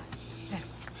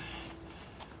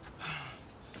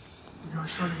 You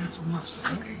guys try to get some rest,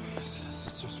 okay? This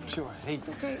is just pure hate. It's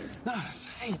okay. No, it's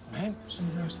hate, man. See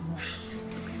you guys tomorrow.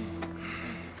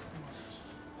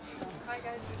 Hi,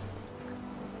 guys.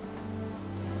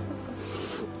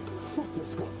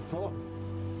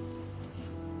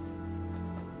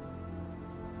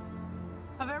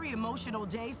 A very very emotional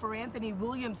day for Anthony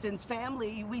Williamson's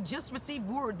family. We just received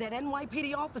word that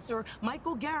NYPD officer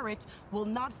Michael Garrett will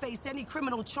not face any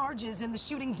criminal charges in the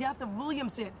shooting death of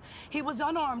Williamson. He was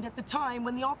unarmed at the time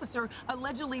when the officer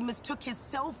allegedly mistook his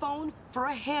cell phone for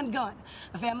a handgun.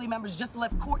 The family members just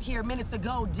left court here minutes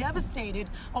ago, devastated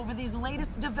over these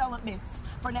latest developments.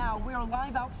 For now, we are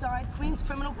live outside Queens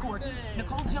Criminal Court.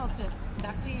 Nicole Johnson,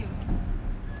 back to you.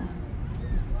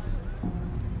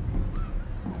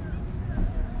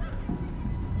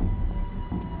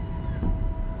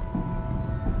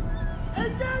 Hey,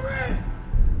 Gary!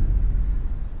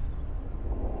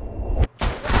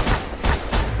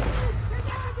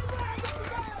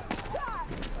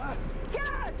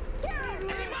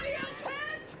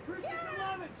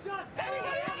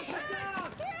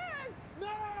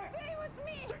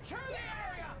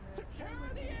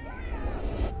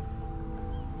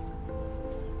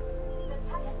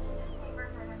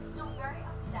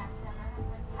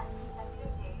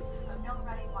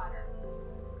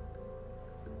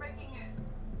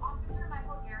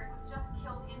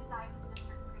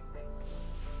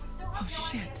 Oh,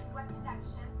 shit.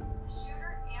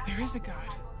 There is a God.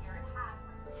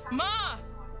 Ma!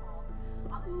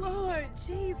 Lord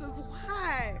Jesus,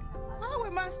 why? Why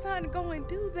would my son go and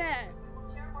do that?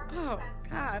 Oh,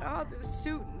 God, all this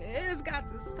shooting, it's got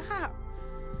to stop.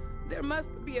 There must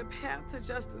be a path to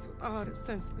justice with all this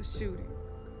senseless shooting.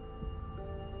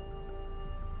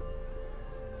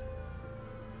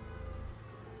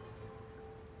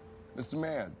 Mr.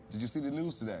 Mayor, did you see the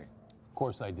news today? Of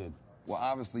course I did. Well,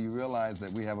 obviously you realize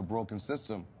that we have a broken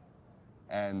system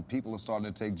and people are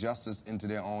starting to take justice into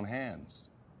their own hands.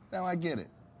 Now, I get it.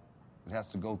 It has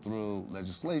to go through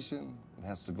legislation, it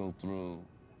has to go through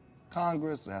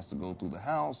Congress, it has to go through the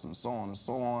House, and so on and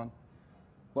so on.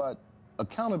 But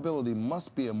accountability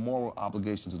must be a moral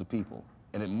obligation to the people,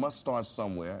 and it must start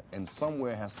somewhere, and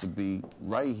somewhere has to be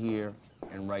right here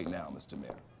and right now, Mr.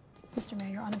 Mayor. Mr.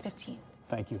 Mayor, you're on a 15.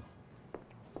 Thank you.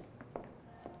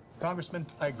 Congressman,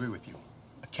 I agree with you.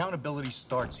 Accountability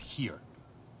starts here.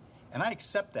 And I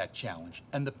accept that challenge,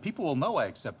 and the people will know I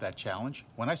accept that challenge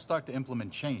when I start to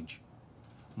implement change.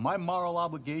 My moral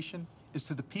obligation is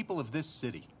to the people of this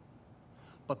city.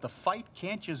 But the fight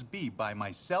can't just be by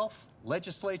myself,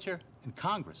 legislature, and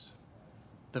Congress.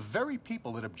 The very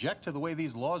people that object to the way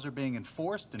these laws are being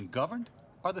enforced and governed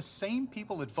are the same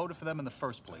people that voted for them in the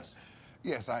first place.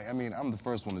 Yes, I mean, I'm the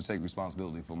first one to take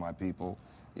responsibility for my people.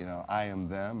 You know, I am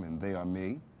them and they are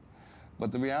me.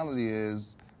 But the reality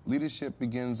is, leadership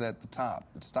begins at the top.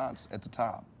 It starts at the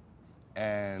top.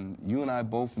 And you and I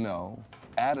both know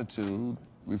attitude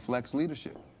reflects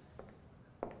leadership.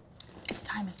 It's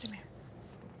time, Mr. Mayor.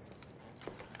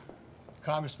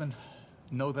 Congressman,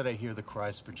 know that I hear the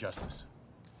cries for justice.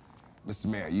 Mr.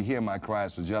 Mayor, you hear my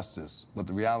cries for justice, but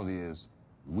the reality is,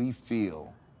 we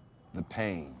feel the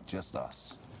pain, just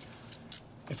us.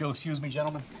 If you'll excuse me,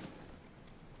 gentlemen.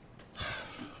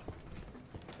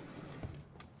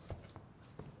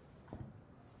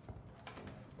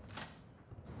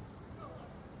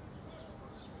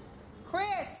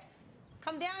 Chris,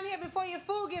 come down here before your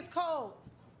food gets cold.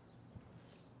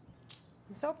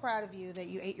 I'm so proud of you that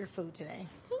you ate your food today.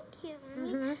 Thank you,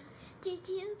 Mommy. Did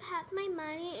you pack my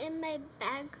money in my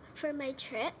bag for my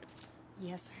trip?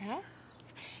 Yes, I have.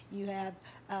 You have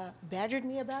badgered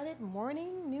me about it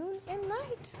morning, noon, and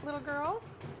night, little girl.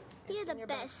 You're the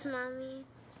best, Mommy.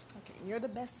 Okay, you're the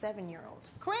best 7-year-old.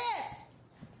 Chris!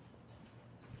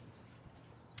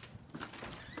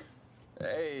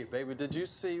 Hey, baby, did you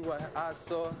see what I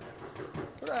saw?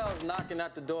 Who the hell's knocking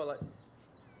at the door like...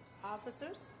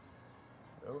 Officers?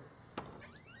 Oh.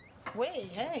 Wait,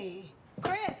 hey,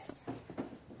 Chris!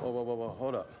 Whoa,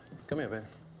 hold up. Come here, baby.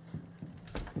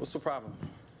 What's the problem?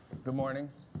 Good morning.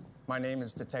 My name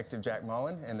is Detective Jack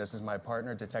Mullen, and this is my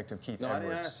partner, Detective Keith No, Edwards. I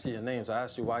didn't ask you your names. I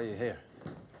asked you why you're here.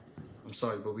 I'm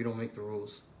sorry, but we don't make the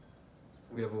rules.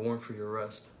 We have a warrant for your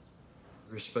arrest.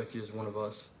 We respect you as one of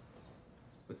us.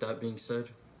 With that being said,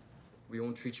 we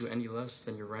won't treat you any less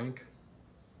than your rank,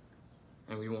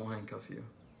 and we won't handcuff you.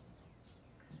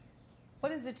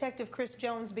 What is Detective Chris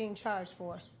Jones being charged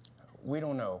for? We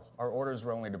don't know. Our orders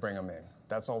were only to bring him in.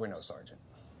 That's all we know, Sergeant.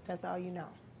 That's all you know.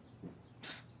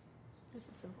 This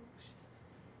is some bullshit.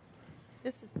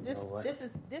 This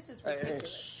is ridiculous.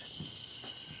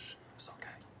 Shh. It's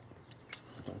okay.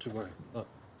 Don't you worry. Look.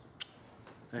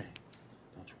 Hey,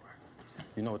 don't you worry.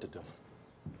 You know what to do.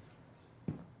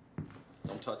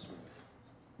 Don't touch me.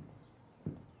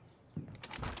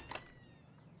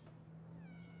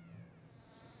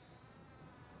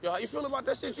 Yo, how you feel about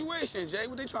that situation, Jay?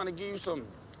 What, they trying to give you some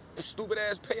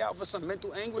stupid-ass payout for some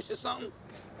mental anguish or something?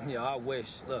 Yeah, I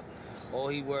wish. Look, All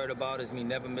he worried about is me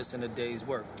never missing a day's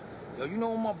work. Yo, you know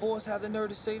what my boss had the nerve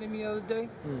to say to me the other day?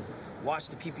 Watch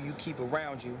the people you keep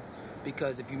around you,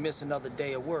 because if you miss another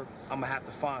day of work, I'm gonna have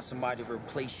to find somebody to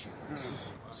replace you.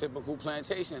 Typical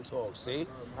plantation talk, see?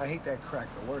 I hate that cracker.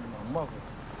 Word to my mother.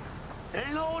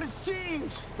 Ain't all it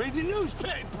seems. Read the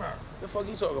newspaper. The fuck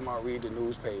you talking about, read the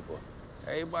newspaper?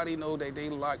 Everybody know that they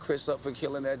locked Chris up for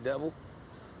killing that devil.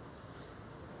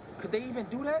 Could they even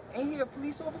do that? Ain't he a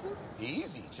police officer?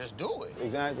 Easy, just do it.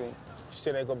 Exactly.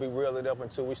 Shit ain't gonna be reeled up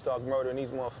until we start murdering these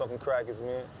motherfucking crackers,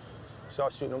 man.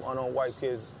 Start shooting them unarmed white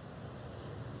kids.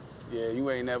 Yeah,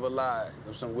 you ain't never lied.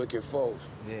 Them some wicked folks.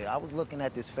 Yeah, I was looking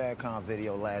at this Farrakhan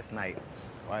video last night,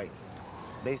 right?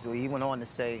 Basically, he went on to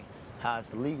say how if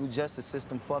the legal justice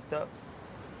system fucked up,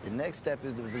 the next step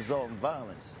is the result in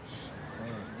violence.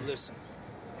 Listen,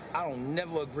 I don't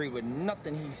never agree with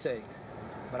nothing he say,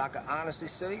 but I can honestly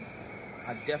say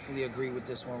I definitely agree with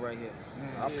this one right here.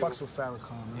 I fucks with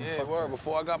Farrakhan, man. Yeah, word.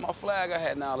 Before I got my flag, I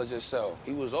had knowledge of self.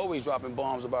 He was always dropping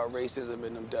bombs about racism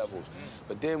and them devils.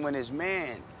 But then when his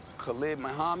man, Khalid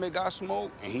Muhammad, got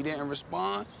smoked and he didn't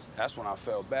respond, that's when I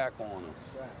fell back on him.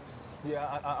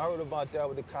 Yeah, I heard about that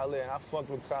with the Khalid, and I fucked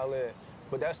with Khalid.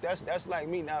 But that's like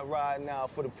me not riding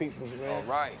out for the peoples, man. All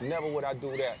right. Never would I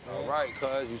do that, man. All right,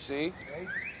 cuz, you see?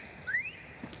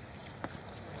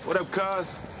 What up, cuz?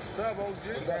 What's up, OG?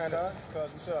 What's up, dog? Cuz,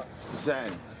 what's up?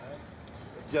 Zan,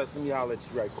 just let me holler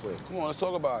at you right quick. Come on, let's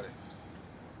talk about it.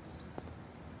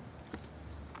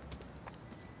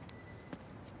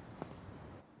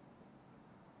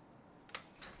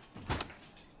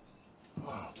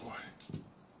 Oh, boy.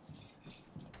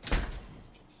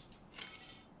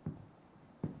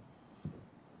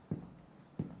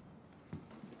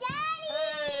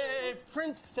 Hey,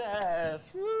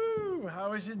 princess! Woo!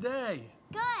 How was your day?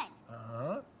 Good.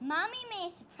 Uh-huh. Mommy made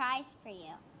a surprise for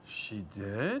you. She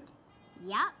did?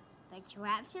 Yup, but you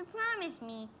have to promise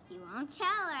me you won't tell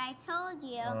her I told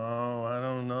you. Oh, I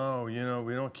don't know. You know,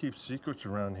 we don't keep secrets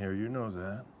around here. You know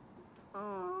that.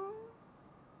 Oh.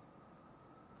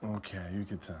 Okay, you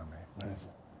can tell me. What is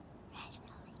it?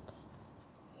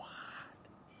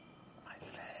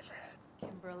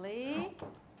 Kimberly,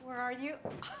 where are you?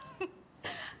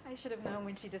 I should have known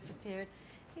when she disappeared.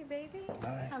 Hey, baby.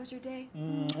 Hi. How was your day?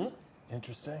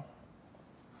 Interesting.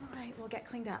 All right, we'll get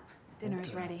cleaned up. Dinner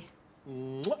is ready.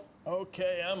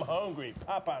 Okay, I'm hungry.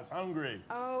 Papa's hungry.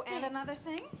 Oh, and another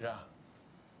thing? Yeah.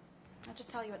 I'll just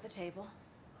tell you at the table.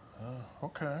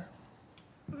 Okay.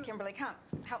 Kimberly, come.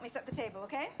 Help me set the table,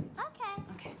 okay? Okay.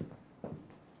 Okay.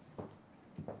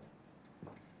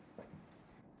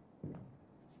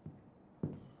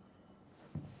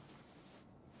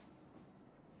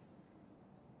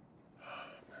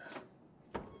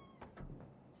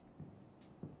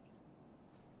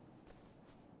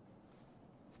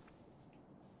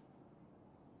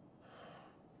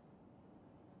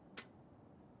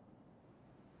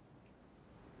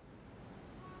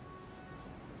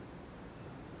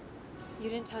 You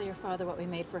didn't tell your father what we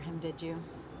made for him, did you?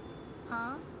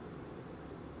 Huh?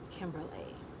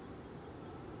 Kimberly.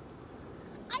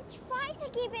 I tried to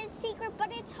keep it a secret,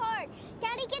 but it's hard.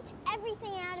 Daddy gets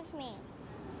everything out of me.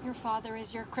 Your father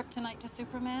is your kryptonite to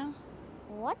Superman?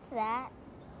 What's that?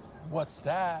 What's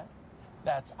that?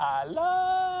 That's I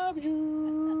love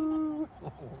you.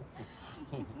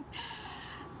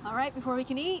 All right, before we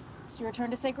can eat, it's your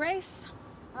turn to say grace.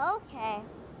 Okay.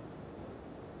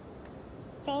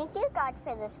 Thank you, God,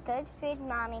 for this good food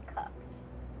Mommy cooked.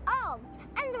 Oh,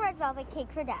 and the red velvet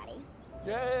cake for Daddy.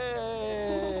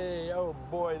 Yay! Oh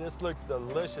boy, this looks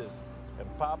delicious. And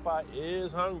Papa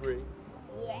is hungry.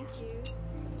 Thank you.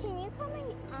 Can you come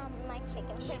and my chicken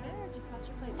for me? Sure, just pass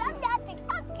your plate. I'm not the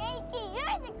cupcakey.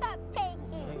 You're the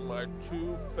cupcakey. My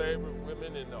two favorite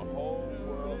women in the whole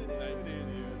world. Thank you.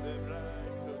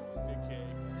 The cake.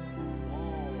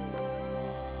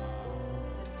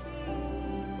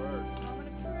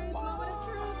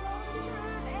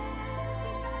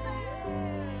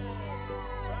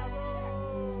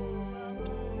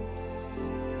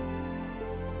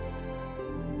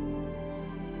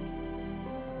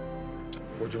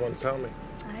 What do you want to tell me?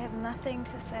 I have nothing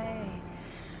to say.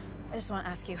 I just want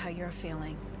to ask you how you're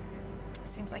feeling.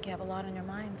 Seems like you have a lot on your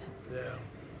mind. Yeah.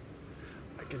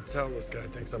 I can tell this guy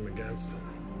thinks I'm against him.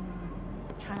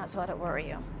 Try not to let it worry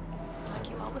you. Like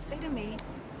you always say to me,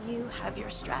 you have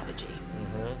your strategy.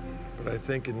 But I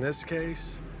think in this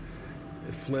case,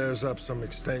 it flares up some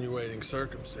extenuating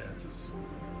circumstances.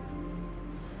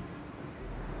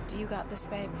 Do you got this,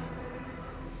 babe?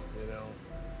 You know,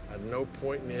 at no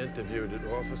point in the interview did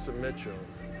Officer Mitchell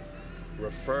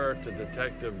refer to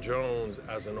Detective Jones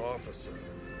as an officer.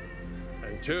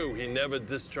 And two, he never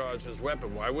discharged his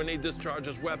weapon. Why wouldn't he discharge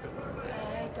his weapon?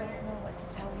 I don't know what to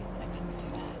tell you when it comes to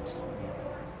that.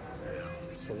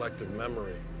 Yeah, selective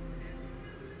memory.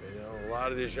 You know, a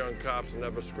lot of these young cops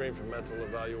never screen for mental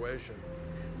evaluation.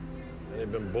 And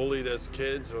they've been bullied as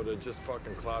kids, or they're just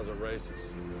fucking closet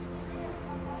racists.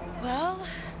 Well,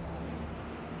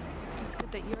 it's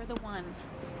good that you're the one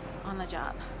on the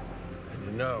job. And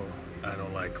you know, I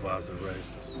don't like closet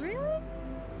racists. Really?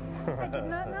 I did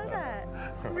not know that.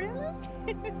 Really?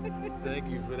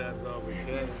 Thank you for that velvet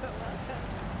cake.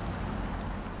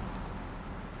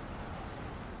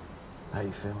 How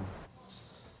you feeling?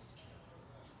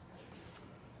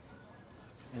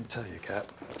 Let me tell you, Cap.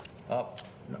 Oh,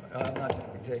 no, I'm not going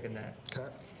to be taking that.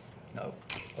 Cap? No.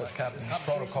 Look, Captain, it's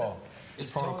protocol.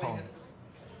 It's protocol.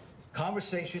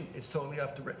 Conversation is totally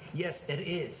off the record. Yes, it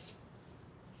is.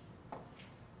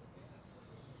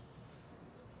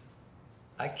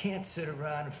 I can't sit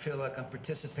around and feel like I'm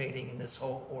participating in this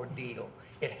whole ordeal.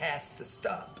 It has to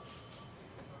stop.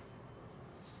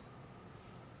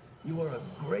 You are a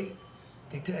great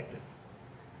detective.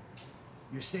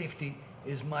 Your safety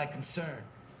is my concern.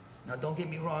 Now, don't get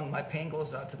me wrong, my pain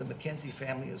goes out to the McKenzie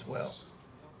family as well.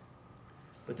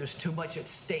 But there's too much at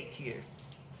stake here.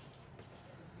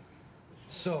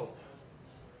 So,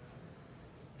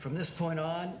 from this point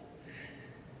on,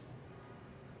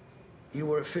 you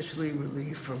were officially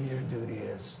relieved from your duty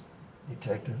as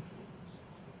detective.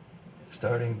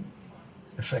 Starting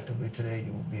effectively today,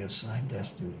 you will be assigned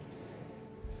desk duty.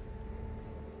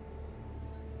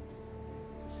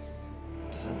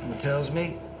 Something tells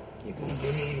me you're gonna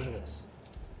get into this.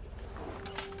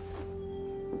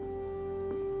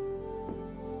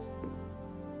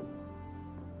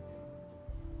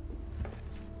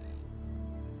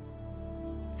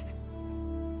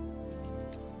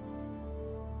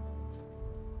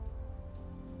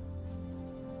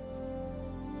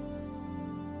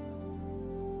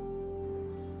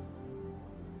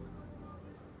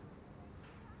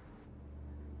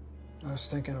 I was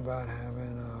thinking about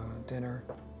having dinner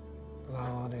for the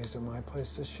holidays at my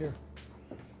place this year.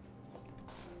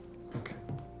 Okay,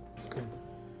 good.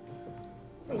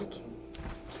 Thank you.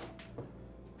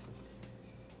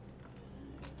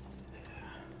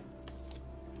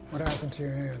 What happened to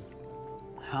your hand?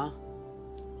 Huh?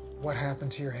 What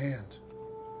happened to your hand?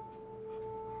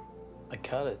 I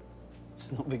cut it.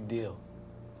 It's no big deal.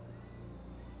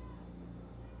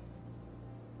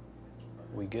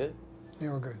 We good?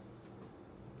 Yeah, we're good.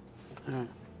 All right.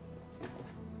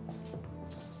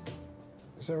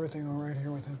 Is everything all right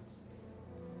here with him?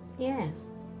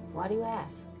 Yes. Why do you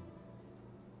ask?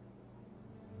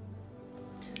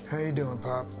 How you doing,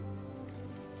 Pop?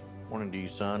 Morning to you,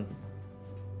 son.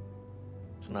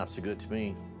 It's not so good to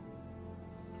me.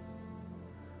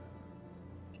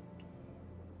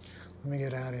 Let me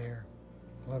get out of here.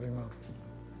 Love you, Mom.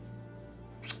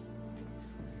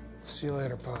 See you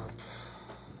later, Pop.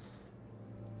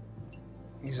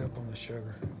 Ease up on the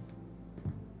sugar.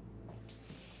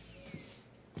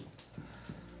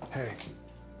 Hey,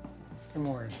 good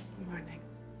morning. Good morning.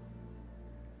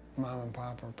 Mom and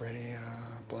Pop are pretty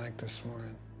blank this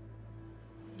morning.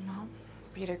 Well,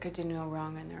 Peter could do no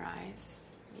wrong in their eyes.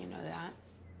 You know that.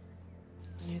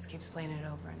 The news keeps playing it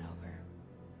over and over.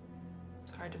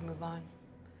 It's hard to move on.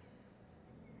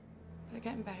 They're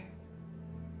getting better.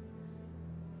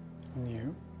 And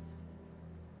you?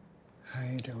 How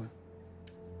you doing?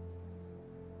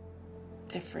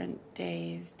 Different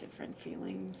days, different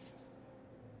feelings.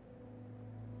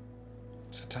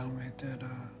 So tell me, did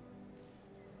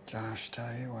Josh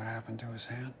tell you what happened to his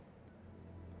hand?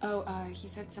 Oh, he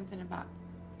said something about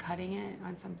cutting it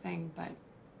on something, but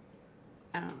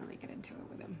I don't really get into it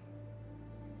with him.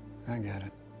 I get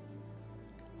it.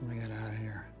 Let me get out of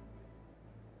here.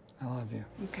 I love you.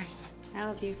 Okay, I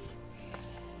love you.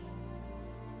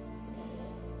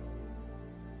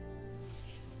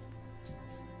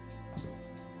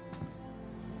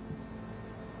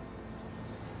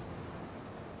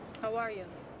 How are you?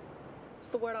 What's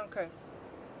the word on Chris?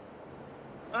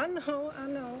 I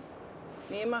know.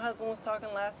 Me and my husband was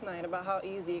talking last night about how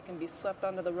easy it can be swept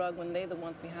under the rug when they're the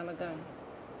ones behind the gun.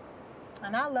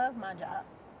 And I love my job.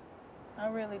 I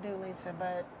really do, Lisa,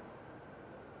 but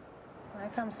when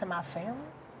it comes to my family,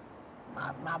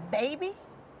 my baby,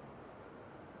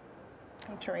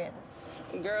 I'm treading.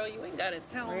 Girl, you ain't gotta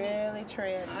tell me. Really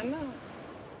treading. I know.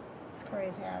 It's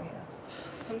crazy out here.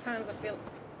 Sometimes I feel...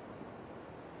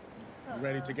 You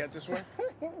ready to get this work?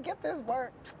 Get this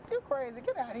work. You crazy.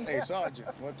 Get out of here. Hey, Sergeant,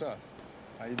 what's up?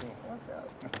 How you doing? What's up?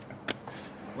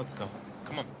 Let's go.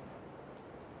 Come on.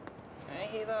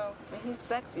 Ain't he, though? And he's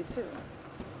sexy, too.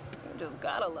 You just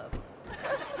gotta love him.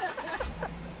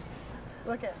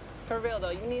 Look at, for real though,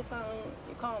 you need something,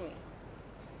 you call me.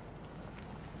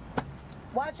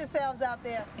 Watch yourselves out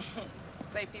there.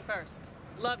 Safety first.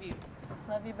 Love you.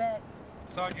 Love you back.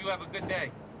 Sarge, you have a good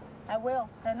day. I will.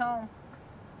 At home.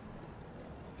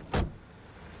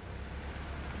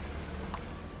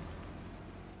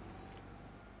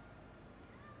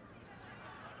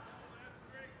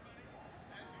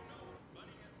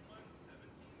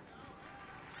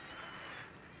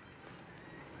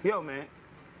 Yo, man,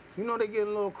 you know they getting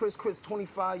a little Chris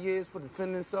 25 years for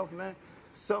defending himself, man?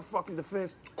 Self-fucking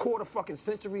defense, quarter fucking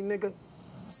century, nigga.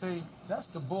 See, that's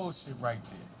the bullshit right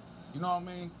there. You know what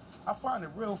I mean? I find it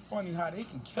real funny how they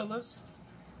can kill us,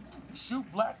 shoot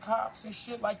black cops and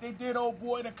shit like they did old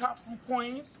boy, the cop from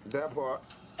Queens. That part.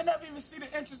 And never even see the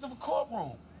entrance of a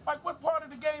courtroom. Like, what part of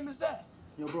the game is that?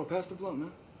 Yo, bro, pass the blunt,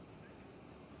 man.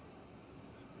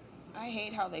 I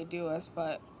hate how they do us,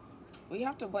 but we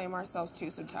have to blame ourselves too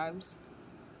sometimes.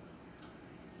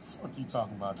 What you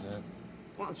talking about, Dad?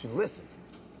 Why don't you listen?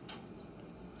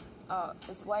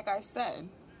 It's like I said,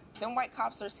 them white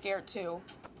cops are scared too.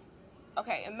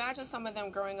 Okay, imagine some of them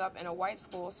growing up in a white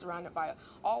school surrounded by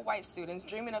all white students,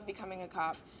 dreaming of becoming a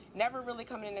cop, never really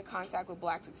coming into contact with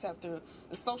blacks except through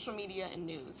the social media and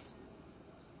news.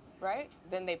 Right?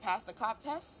 Then they pass the cop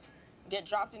test, get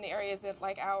dropped into areas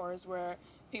like ours where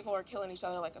people are killing each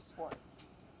other like a sport.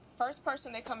 First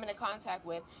person they come into contact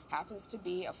with happens to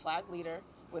be a flag leader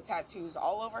with tattoos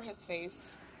all over his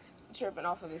face, tripping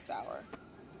off of this sour.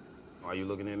 Why are you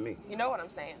looking at me? You know what I'm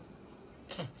saying?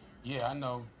 Yeah, I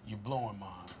know. You're blowing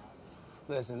mine.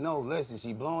 Listen,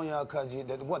 she blowing y'all because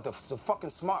the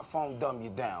fucking smartphone dumb you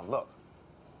down. Look,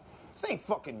 this ain't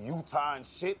fucking Utah and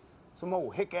shit. Some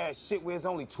old hick-ass shit where there's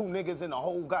only 2 niggas in the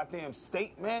whole goddamn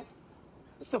state, man.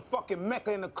 It's the fucking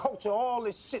mecca and the culture, all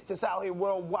this shit that's out here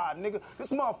worldwide, nigga. This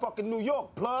motherfucking New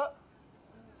York, blood.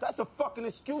 That's a fucking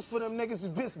excuse for them niggas to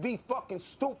just be fucking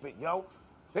stupid, yo.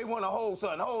 They want to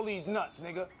hold these nuts,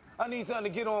 nigga. I need something to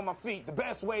get on my feet. The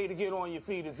best way to get on your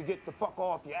feet is to get the fuck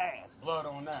off your ass. Blood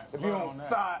on that. If you don't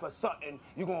fight for something,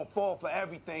 you're gonna fall for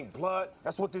everything, blood.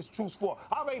 That's what this truce for.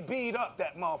 I already beat up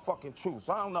that motherfucking truce.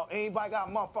 I don't know, anybody got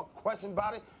a motherfucking question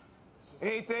about it?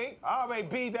 Anything? I already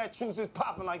beat that truce. It's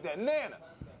popping like that. Nana,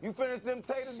 you finished them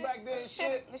taters back there and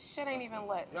shit? This shit ain't even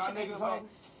lit. Y'all niggas home?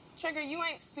 Trigger, you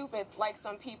ain't stupid like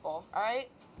some people, all right?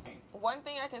 One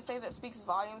thing I can say that speaks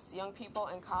volumes to young people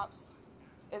and cops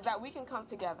is that we can come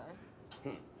together.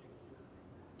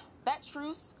 That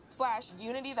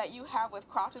truce/unity that you have with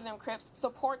Croft and them Crips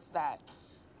supports that.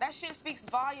 That shit speaks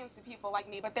volumes to people like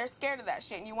me, but they're scared of that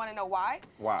shit. And you want to know why?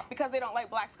 Why? Because they don't like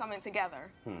blacks coming together.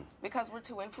 Because we're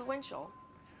too influential.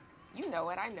 You know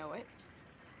it, I know it.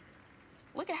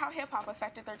 Look at how hip-hop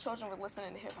affected their children with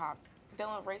listening to hip-hop,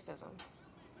 dealing with racism.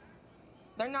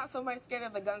 They're not so much scared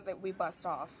of the guns that we bust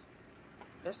off.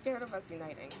 They're scared of us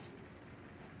uniting.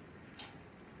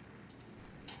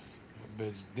 That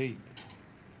bitch deep.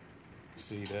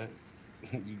 See that?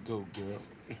 You go,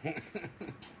 girl.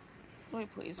 Boy,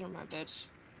 please, you're my bitch.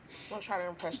 Don't try to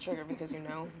impress Trigger because you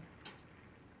know.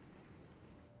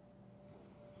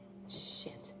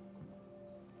 Shit.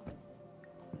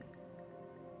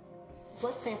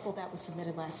 Blood sample that was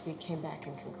submitted last week came back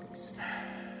inconclusive.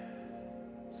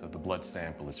 So the blood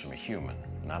sample is from a human,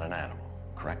 not an animal,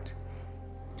 correct?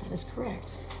 That is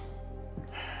correct.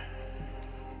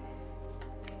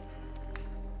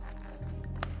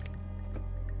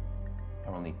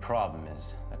 Our only problem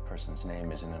is that person's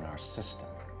name isn't in our system.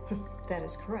 That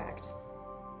is correct.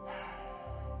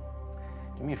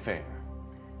 Do me a favor.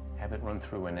 Have it run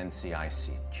through an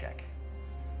NCIC check.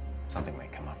 Something may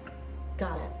come up.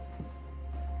 Got it.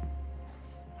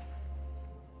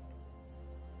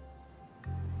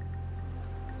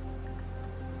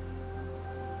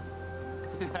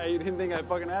 You didn't think I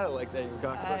fucking had it like that, you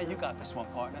cocksucker. Hey, you got this one,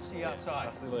 partner. See you outside.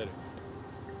 I'll see you later.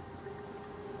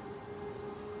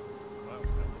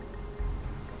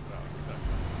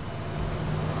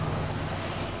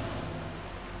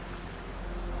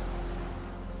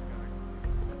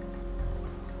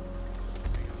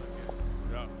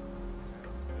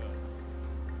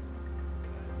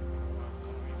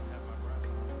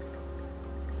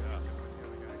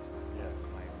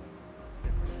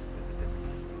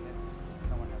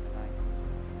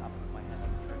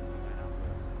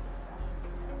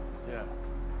 Yeah.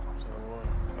 So,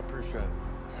 I appreciate it.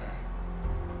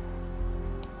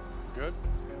 Good?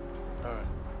 All right.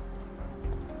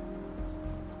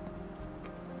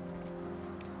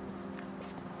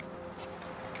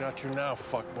 Got you now,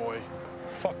 fuckboy.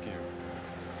 Fuck you.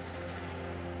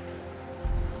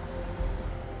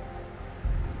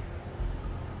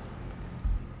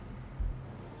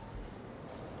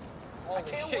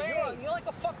 Holy shit, you're like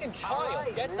a fucking child.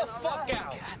 Right, Get man, the fuck right.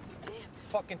 out.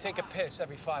 Fucking take a piss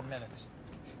every 5 minutes.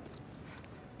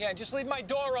 Yeah, just leave my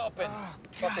door open.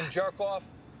 Fucking jerk off.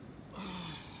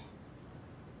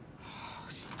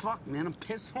 Fuck, man, I'm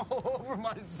pissed all over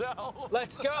myself.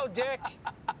 Let's go, Dick.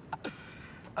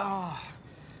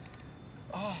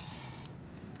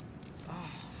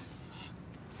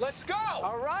 Let's go.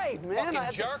 All right, man. Fucking I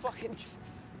had jerk. to fucking...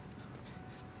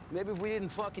 Maybe if we didn't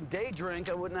fucking day drink,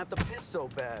 I wouldn't have to piss so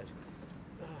bad.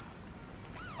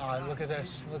 Look at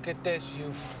this. Look at this,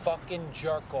 you fucking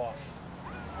jerk off.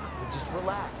 Just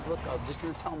relax. Look, I'm just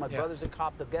gonna tell my brother's a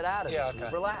cop to get out of Yeah, this.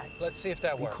 okay. Relax. Let's see if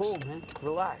that works. Be cool, man.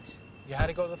 Relax. You had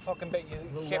to go to the fucking bed. You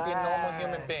can't be a normal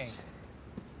human being.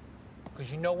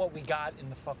 Because you know what we got in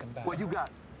the fucking bag. What you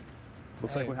got?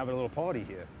 Looks like we're having a little party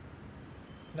here.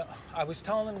 No, I was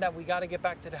telling him that we got to get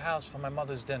back to the house for my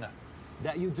mother's dinner.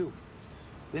 That you do.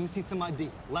 Let me see some ID.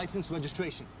 License,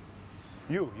 registration.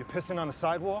 You're pissing on the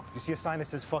sidewalk? You see a sign that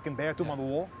says fucking bathroom on the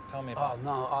wall? Tell me about it. Oh,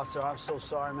 no, officer, I'm so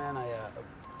sorry, man.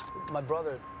 My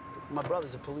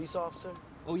brother's a police officer.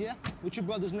 Oh, yeah? What's your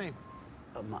brother's name?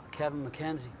 Kevin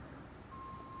McKenzie.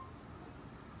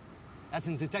 As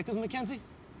in Detective McKenzie?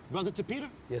 Brother to Peter?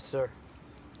 Yes, sir.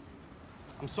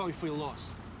 I'm sorry for your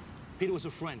loss. Peter was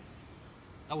a friend.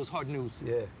 That was hard news.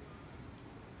 Yeah.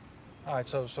 All right,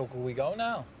 so can we go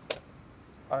now?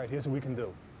 All right, here's what we can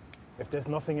do. If there's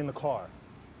nothing in the car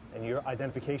and your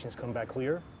identifications come back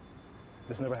clear,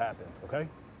 this never happened, okay?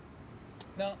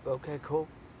 No. Okay, cool.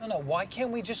 No, why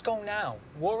can't we just go now?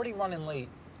 We're already running late.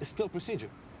 It's still procedure.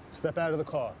 Step out of the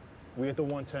car. We at the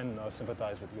 110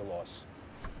 sympathize with your loss.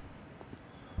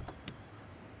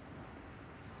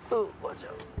 Oh, watch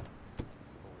out.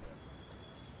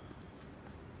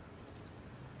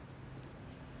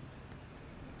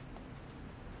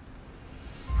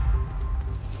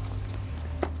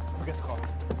 Forget the car.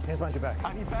 Hands behind your back.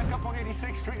 I need backup on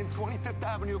 86th Street and 25th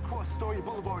Avenue across Astoria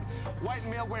Boulevard. White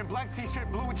male wearing black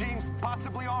t-shirt, blue jeans,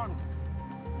 possibly armed.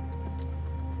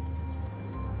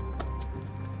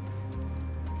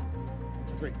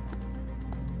 Three.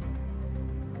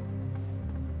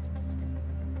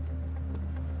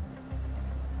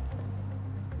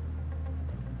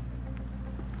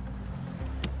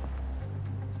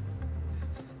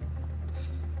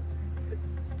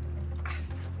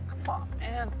 Come on,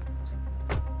 man.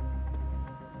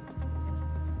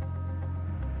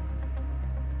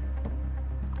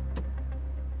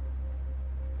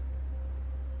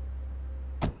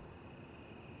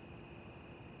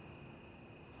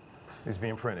 It's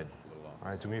being printed. All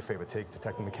right, do me a favor. Take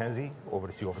Detective McKenzie over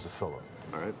to see Officer Fظلا.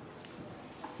 All right.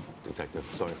 Detective,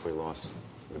 sorry for your loss.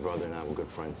 Your brother and I were good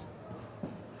friends.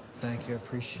 Thank you, I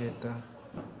appreciate that.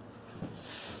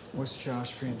 What's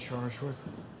Josh being charged with?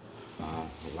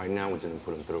 Right now, we didn't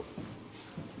put him through.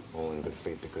 All in good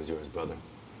faith because you're his brother.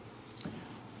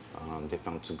 They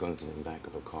found 2 guns in the back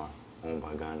of a car owned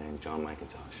by a guy named John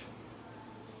McIntosh.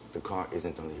 The car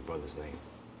isn't under your brother's name.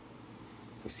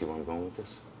 You see where I'm going with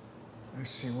this? I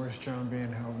see. Where's John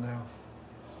being held now?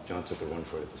 John took a run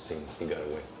for it at the scene. He got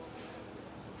away.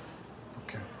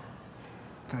 Okay.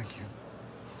 Thank you.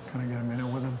 Can I get a minute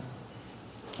with him?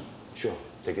 Sure.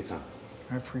 Take your time.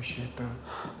 I appreciate that.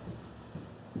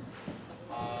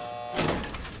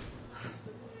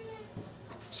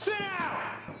 Sit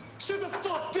down! Sit the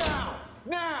fuck down!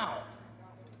 Now!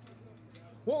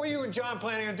 What were you and John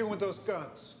planning on doing with those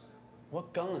guns?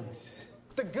 What guns?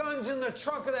 The guns in the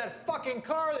trunk of that fucking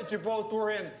car that you both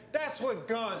were in. That's what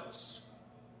guns.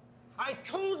 I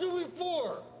told you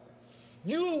before.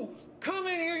 You come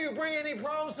in here, you bring any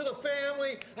problems to the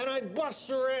family, and I'd bust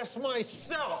your ass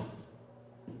myself.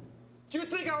 Do you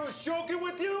think I was joking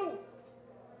with you?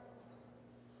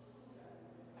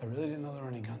 I really didn't know there were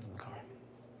any guns in the car.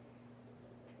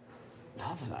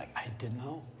 Nothing. I didn't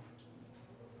know.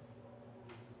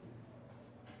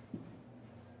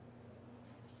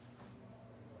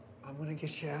 I'm gonna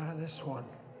get you out of this one.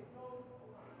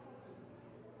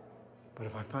 But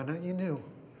if I find out you knew,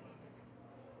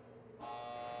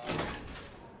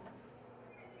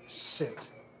 sit.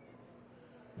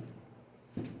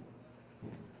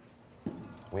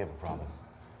 We have a problem.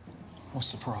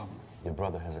 What's the problem? Your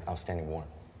brother has an outstanding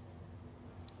warrant.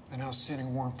 An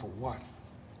outstanding warrant for what?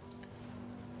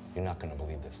 You're not gonna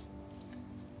believe this.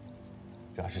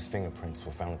 Josh's fingerprints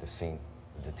were found at the scene.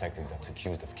 The detective that's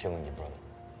accused of killing your brother.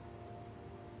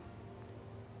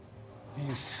 Are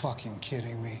you fucking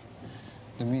kidding me?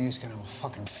 The media's gonna have a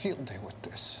fucking field day with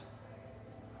this.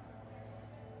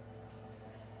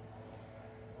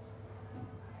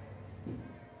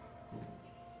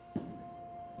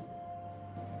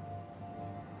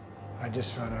 I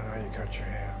just found out how you cut your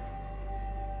hair.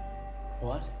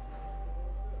 What?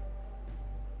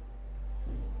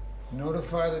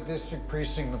 Notify the district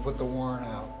precinct to put the warrant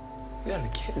out. You gotta be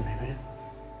kidding me, man.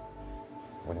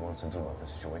 What do you want to do about the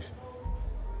situation?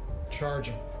 Charge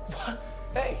him. What?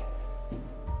 Hey!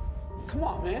 Come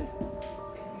on, man.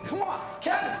 Come on,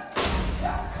 Kevin!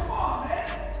 Yeah, come on, man!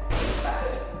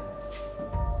 Kevin!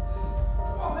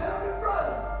 Come on, man, I'm your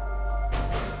brother!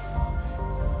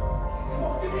 Come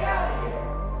on, get me out of here!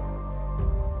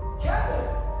 Kevin!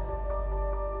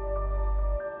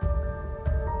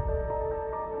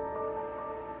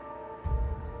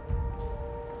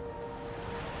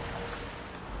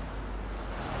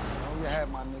 Oh, you had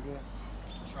my nigga.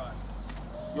 Try.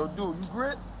 Yo, dude, you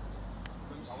grit?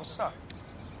 What's up?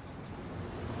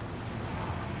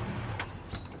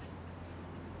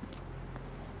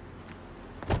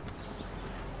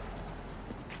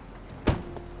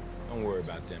 Don't worry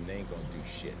about them. They ain't gonna do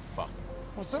shit. Fuck 'em.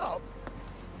 What's up?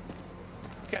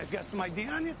 You guys got some ID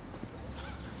on you?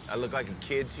 I look like a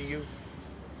kid to you?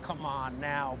 Come on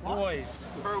now, boys.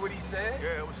 You heard what he said?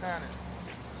 Yeah, what's happening?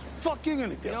 Fuck you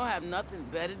gonna do? You don't have nothing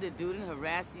better to do than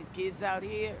harass these kids out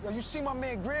here? Yo, you see my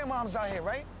man grandmom's out here,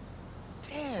 right?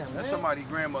 Damn, man. That's somebody's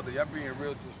grandmother. Y'all being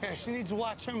real. Yeah, she needs to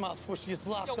watch her mouth before she gets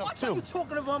locked Yo, up, watch too. how you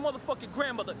talking to my motherfucking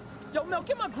grandmother. Yo, Mel,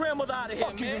 get my grandmother out of here,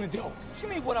 Fuck man. you gonna do? What you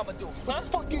mean what I'ma do? What the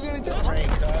fuck you gonna do?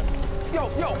 Yo,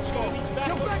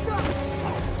 back up!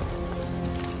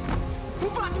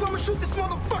 Move out, I'm gonna shoot this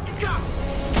motherfucking cop!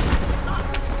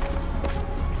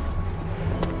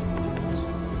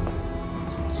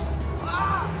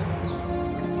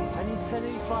 I need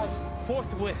 1085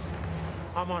 forthwith.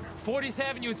 I'm on 40th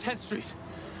Avenue and 10th Street.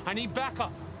 I need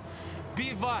backup. Be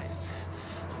advised.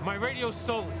 My radio's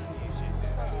stolen.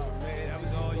 Oh, man, that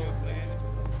was all your plan.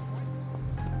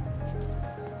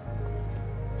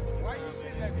 Why you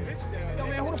sitting that bitch down? Yo,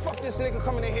 man, who the fuck this nigga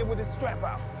coming in here with his strap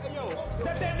out? Hey, yo, is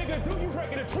that nigga dude? You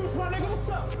breaking a truce, my nigga? What's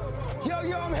up? Yo,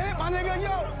 I'm hit, my nigga,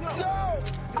 yo!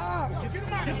 Ah! Get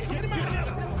him out of here, get him out of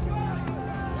here.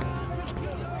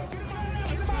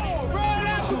 Right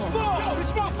out this floor! Yo,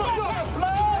 this motherfucker!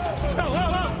 Yo,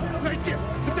 right there!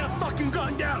 Put that fucking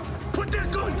gun down! Put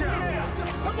that gun down!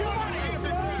 Come on out of here,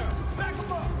 man! Back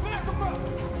him up! Back him up!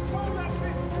 Hold that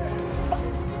bitch there!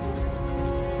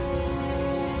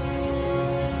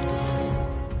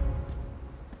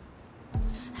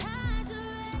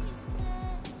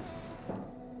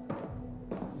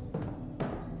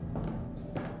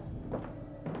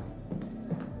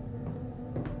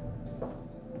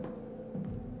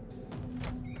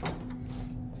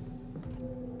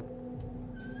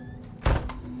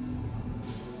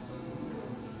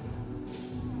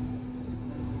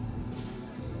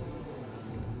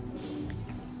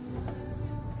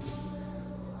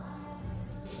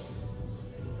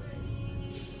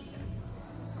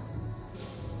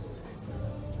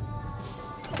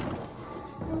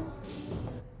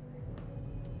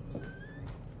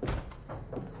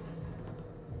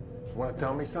 Want to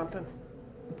tell me something?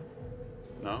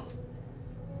 No?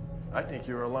 I think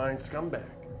you're a lying scumbag.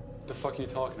 What the fuck are you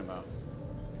talking about?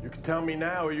 You can tell me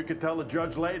now, or you can tell the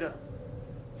judge later.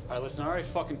 All right, listen, I already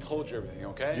fucking told you everything,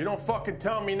 okay? You don't fucking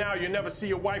tell me now, you never see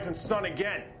your wife and son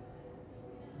again.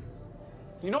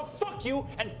 You know, fuck you,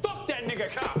 and fuck that nigga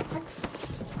cop!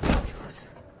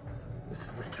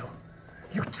 Listen, Mitchell.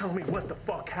 You tell me what the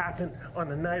fuck happened on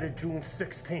the night of June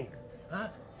 16th. Huh?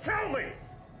 Tell me!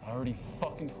 I already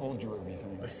fucking told you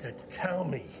everything. I said, tell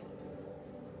me.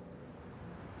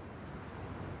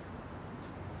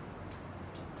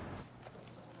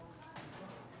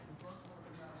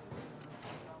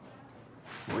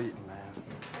 Wait, man.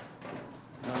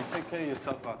 No, you take care of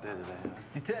yourself out there today, huh?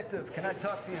 Detective, can I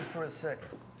talk to you for a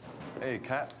second? Hey,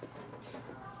 Cap.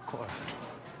 Of course.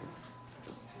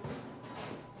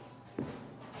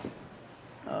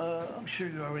 I'm sure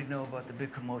you already know about the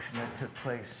big commotion that took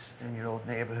place in your old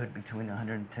neighborhood between the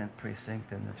 110th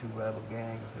Precinct and the two rival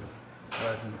gangs, the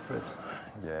Bloods and the Crips.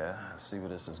 Yeah, I see where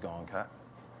this is going, Cap.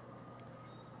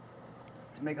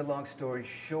 To make a long story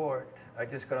short, I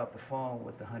just got off the phone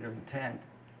with the 110th,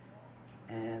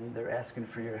 and they're asking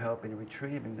for your help in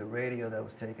retrieving the radio that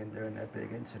was taken during that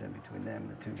big incident between them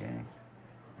and the two gangs.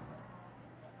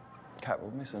 Cap,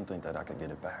 what makes them think that I could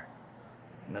get it back?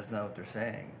 And that's not what they're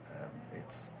saying.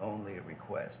 It's only a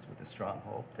request with a strong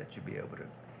hope that you'll be able to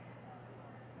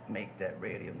make that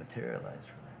radio materialize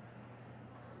for them.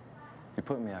 You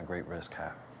put me at great risk,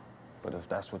 Cap. But if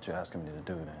that's what you're asking me to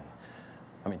do, then...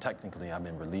 I mean, technically, I've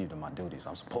been relieved of my duties.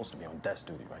 I'm supposed to be on desk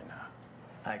duty right now.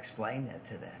 I explained that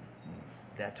to them.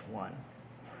 That's one.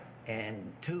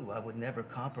 And two, I would never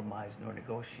compromise nor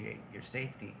negotiate your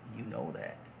safety. You know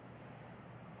that.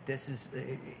 This is,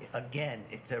 again,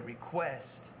 it's a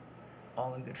request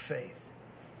all in good faith.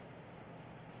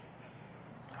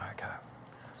 All right, Cap.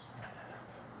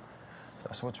 So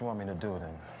that's what you want me to do,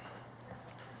 then.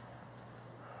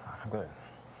 I'm good.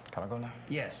 Can I go now?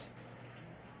 Yes.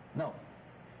 No.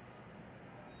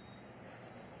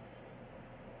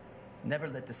 Never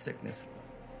let the sickness,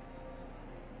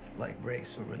 like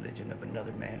race or religion, of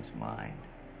another man's mind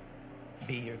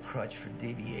be your crutch for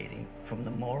deviating from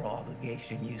the moral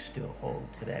obligation you still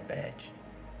hold to that badge.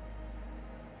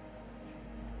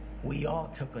 We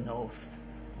all took an oath.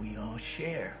 We all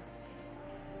share.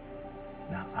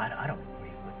 Now, I don't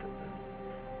agree with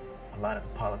a lot of the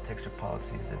politics or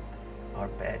policies that our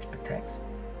badge protects,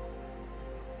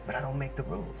 but I don't make the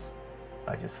rules.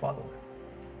 I just follow it.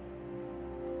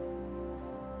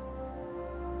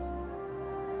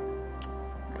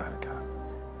 Got it, Cap.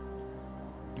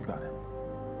 You got it.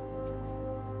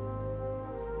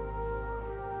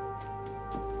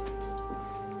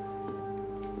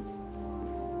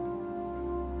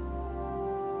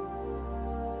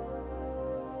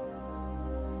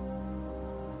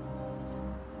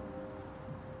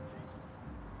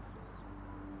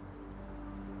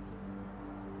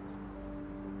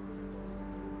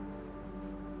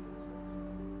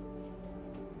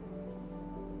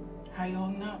 How you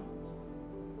holding up?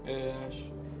 Hey, Ash.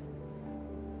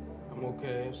 I'm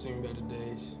okay. I've seen better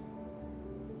days.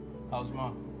 How's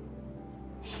Mom?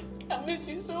 I miss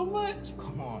you so much.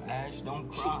 Come on, Ash.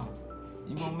 Don't cry.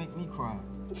 You gonna make me cry.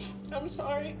 I'm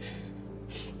sorry.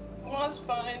 Mom's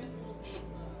fine.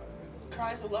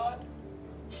 Cries a lot.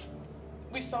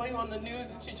 We saw you on the news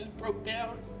and she just broke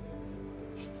down.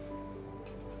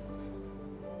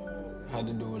 I had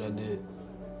to do what I did.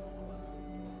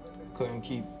 Couldn't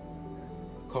keep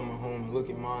coming home and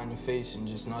looking Ma in the face and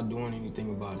just not doing anything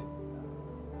about it.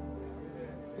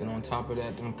 And on top of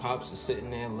that, them cops are sitting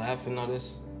there laughing at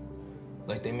us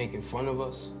like they making fun of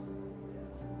us.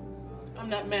 I'm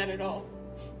not mad at all.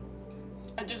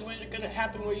 I just wish it could have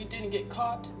happened where you didn't get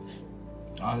caught.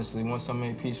 Honestly, once I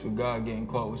made peace with God, getting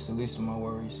caught was the least of my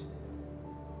worries.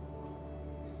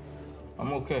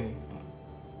 I'm okay.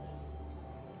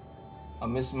 I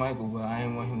miss Michael, but I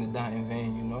ain't want him to die in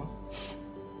vain, you know?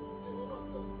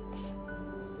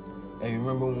 Hey,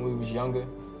 remember when we was younger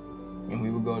and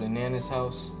we would go to Nana's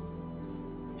house?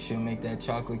 She'll make that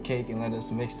chocolate cake and let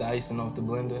us mix the icing off the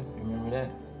blender. Remember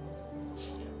that?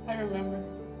 I remember.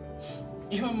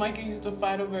 You and Micah used to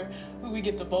fight over who would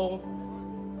get the bowl.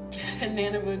 And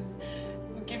Nana would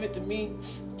give it to me,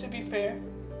 to be fair,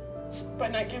 by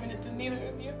not giving it to neither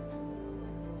of you.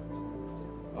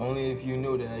 Only if you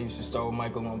knew that I used to start with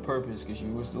Michael on purpose, because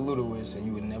you was the littlest and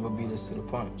you would never beat us to the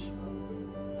punch.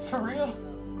 For real?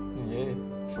 Yeah,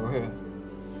 for real.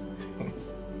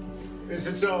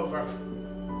 It's over.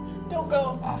 Don't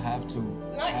go. I have to.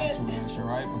 Not yet. Ash, all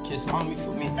right? But kiss Mommy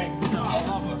for me. Hey, I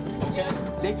love her,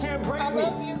 okay? They can't break me. I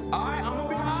love you. All right, I'm gonna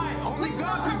be all right. Only Please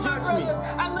God don't can hurt my judge me.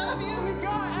 brother. I love you. Only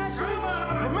God,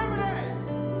 Ashley. Remember that.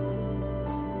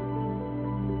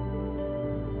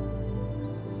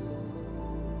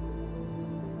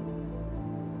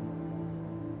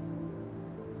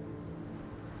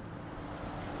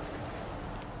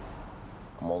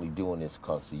 I'm only doing this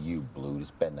because of you, Blue.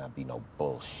 This better not be no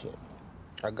bullshit.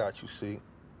 I got you, see.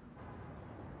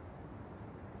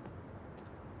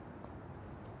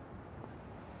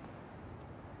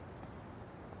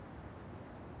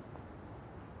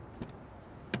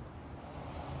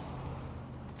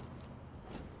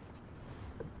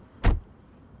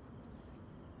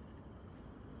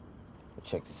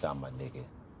 Check this out, my nigga.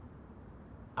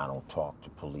 I don't talk to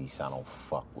police. I don't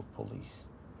fuck with police.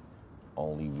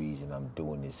 Only reason I'm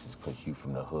doing this is because you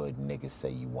from the hood niggas say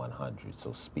you 100,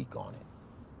 so speak on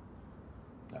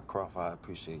it. Now, Croft, I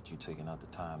appreciate you taking out the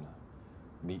time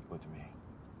to meet with me.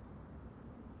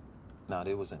 Now,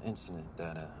 there was an incident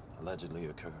that allegedly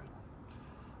occurred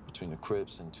between the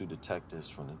Crips and two detectives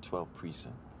from the 12th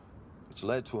precinct, which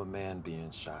led to a man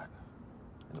being shot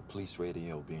and a police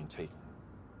radio being taken.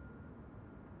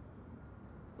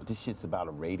 But this shit's about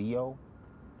a radio?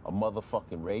 A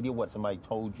motherfucking radio? What, somebody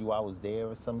told you I was there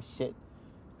or some shit?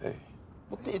 Hey.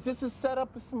 What, is this a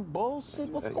setup or some bullshit?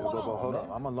 What's going on, Hold man? up,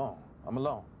 I'm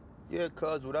alone. Yeah,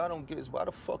 cuz what I don't get is why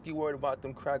the fuck you worried about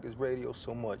them crackers radio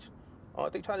so much?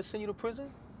 Aren't they trying to send you to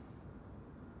prison?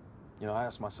 You know, I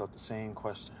asked myself the same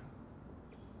question.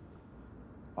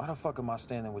 Why the fuck am I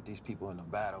standing with these people in the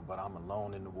battle, but I'm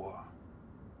alone in the war?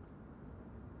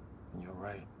 And you're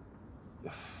right.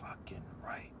 You're fucking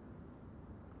right.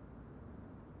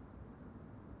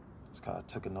 This guy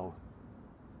took an oath,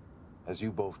 as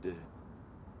you both did.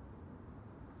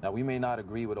 Now, we may not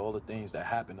agree with all the things that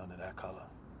happened under that color,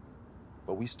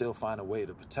 but we still find a way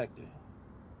to protect it.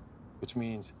 which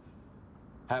means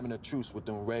having a truce with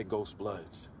them red ghost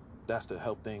bloods. That's to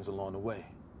help things along the way.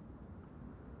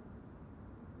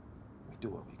 We do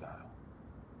what we gotta.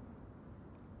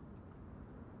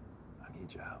 I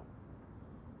need your help.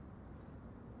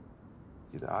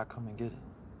 Either I come and get it,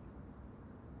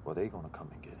 or they gonna come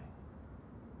and get it.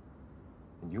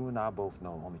 And you and I both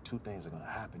know only two things are gonna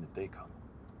happen if they come.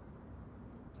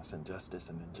 That's injustice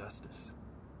and injustice.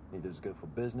 Neither is good for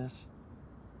business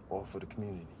or for the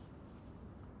community.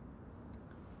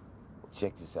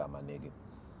 Check this out, my nigga.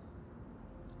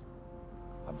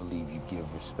 I believe you give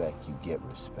respect, you get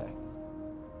respect.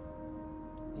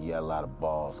 You got a lot of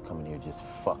balls coming here just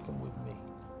fucking with me.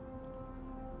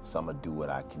 So I'ma do what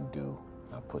I can do.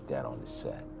 I'll put that on the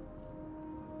set.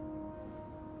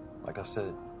 Like I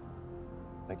said,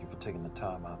 thank you for taking the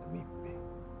time out to meet with me.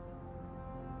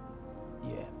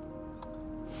 Yeah.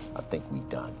 I think we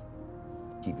done.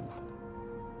 Keep it moving.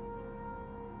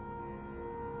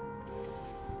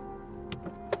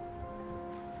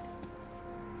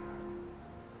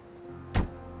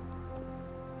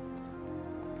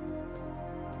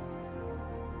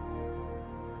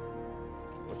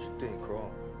 What you think,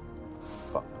 Crawl?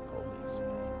 Fuck the police,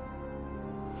 man.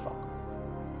 Fuck 'em.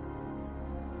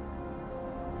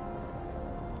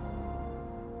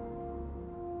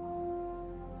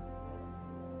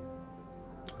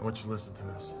 I want you to listen to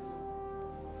this.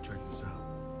 Check this out.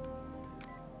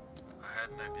 I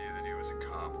had an idea that he was a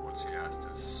cop once he asked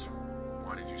us,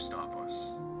 "Why did you stop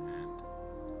us?" And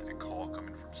did a call come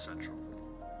in from Central?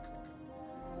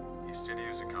 He said he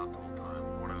was a cop the whole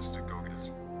time, wanted us to go get his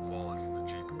wallet from the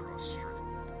Jeep across the street.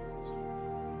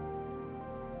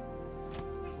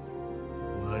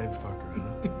 Lying fucker,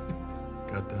 huh?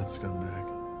 Got that scumbag.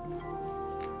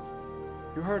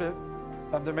 You heard it.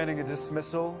 I'm demanding a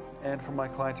dismissal and for my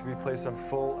client to be placed on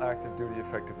full active duty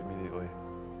effective immediately.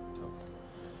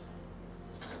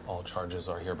 All charges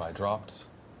are hereby dropped,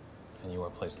 and you are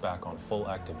placed back on full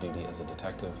active duty as a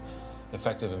detective,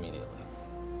 effective immediately.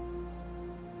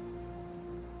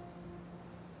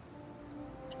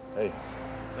 Hey,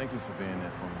 thank you for being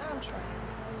there for me. I'm trying.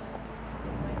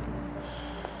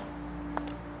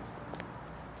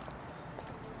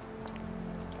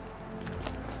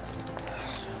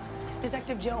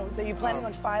 Detective Jones, are you planning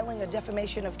on filing a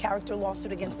defamation of character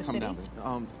lawsuit against the city? Calm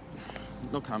down, babe.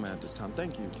 No comment at this time.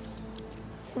 Thank you.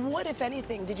 What, if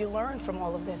anything, did you learn from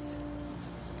all of this?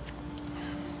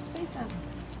 Say something.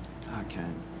 I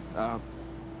can.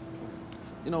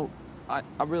 You know, I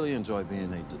really enjoy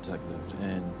being a detective,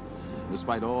 and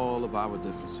despite all of our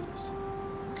differences,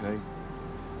 okay?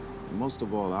 Most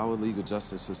of all, our legal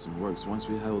justice system works once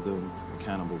we hold them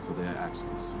accountable for their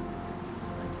actions.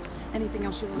 Anything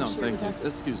else you want to share with us? No, thank you.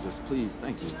 Excuse us, please.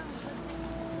 Thank you.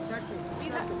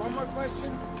 Detective, one more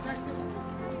question. Detective.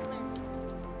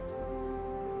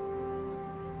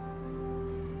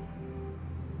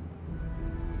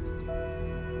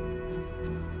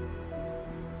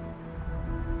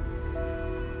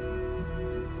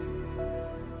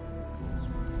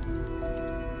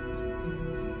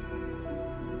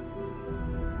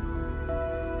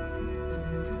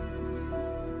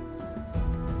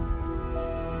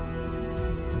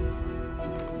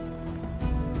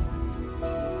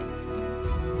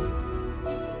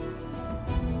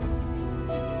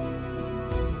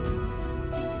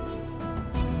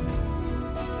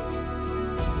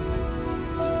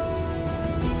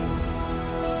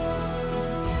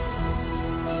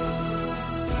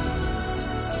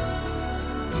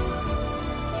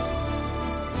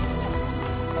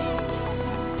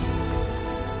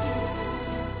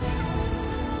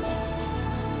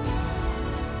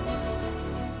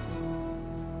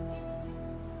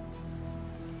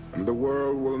 The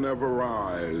world will never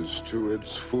rise to its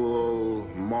full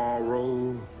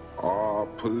moral or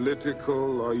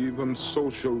political or even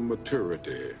social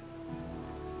maturity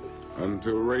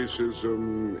until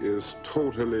racism is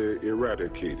totally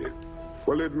eradicated.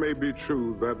 Well, it may be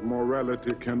true that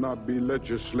morality cannot be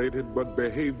legislated, but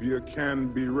behavior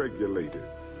can be regulated.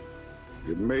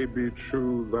 It may be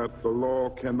true that the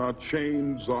law cannot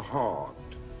change the heart,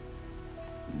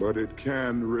 but it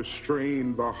can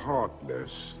restrain the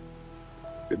heartless.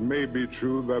 It may be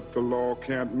true that the law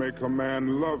can't make a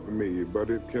man love me, but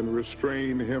it can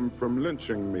restrain him from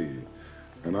lynching me.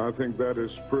 And I think that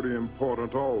is pretty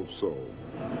important also.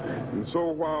 And so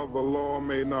while the law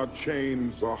may not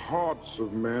change the hearts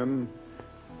of men,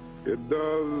 it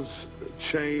does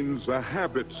change the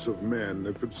habits of men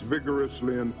if it's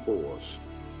vigorously enforced.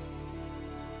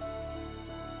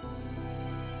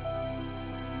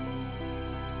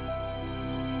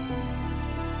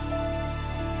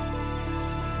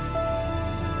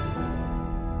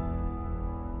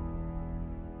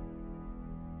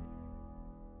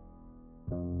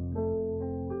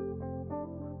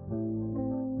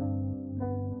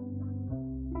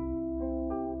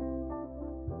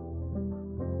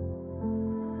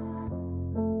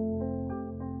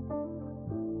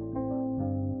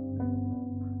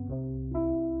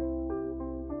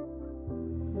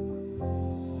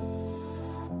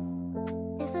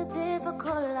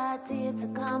 reality to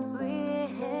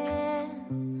comprehend.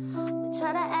 We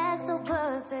try to act so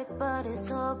perfect, but it's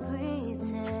all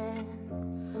pretend.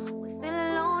 We feel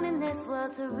alone in this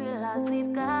world to realize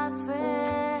we've got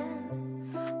friends.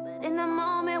 But in the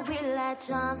moment we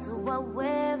latch on to what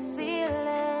we're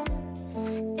feeling.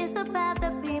 It's a path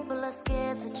that people are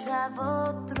scared to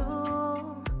travel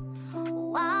through.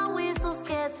 Why are we so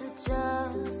scared to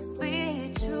just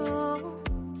be true?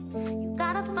 You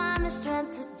gotta find the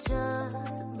strength to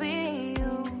just be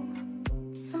you.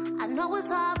 I know it's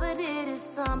hard, but it is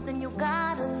something you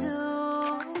gotta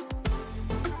do.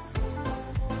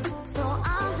 So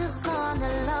I'm just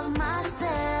gonna love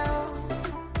myself.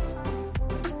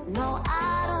 No,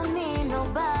 I don't need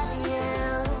nobody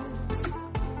else.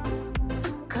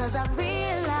 'Cause I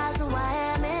realize who I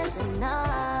am is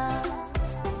enough.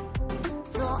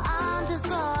 So I'm just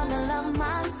gonna love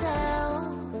myself.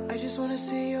 I just wanna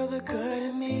see all the good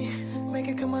in me. Make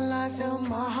it come alive, feel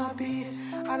my heartbeat.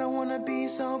 I don't wanna be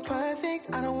so perfect.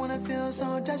 I don't wanna feel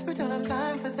so desperate, don't have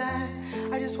time for that.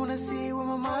 I just wanna see where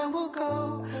my mind will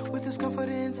go. With this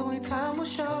confidence, only time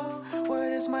will show where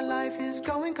it is my life is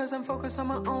going. 'Cause I'm focused on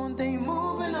my own thing,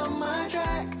 moving on my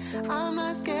track. I'm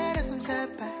not scared of some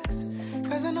setbacks,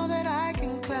 'cause I know that I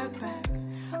can clap back.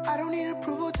 I don't need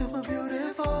approval to feel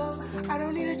beautiful. I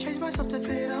don't need to change myself to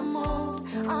fit a mold.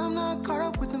 I'm not caught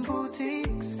up with them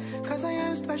boutiques, 'cause I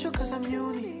am special, 'cause I'm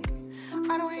unique.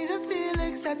 I don't need to feel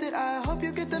accepted, I hope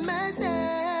you get the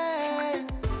message.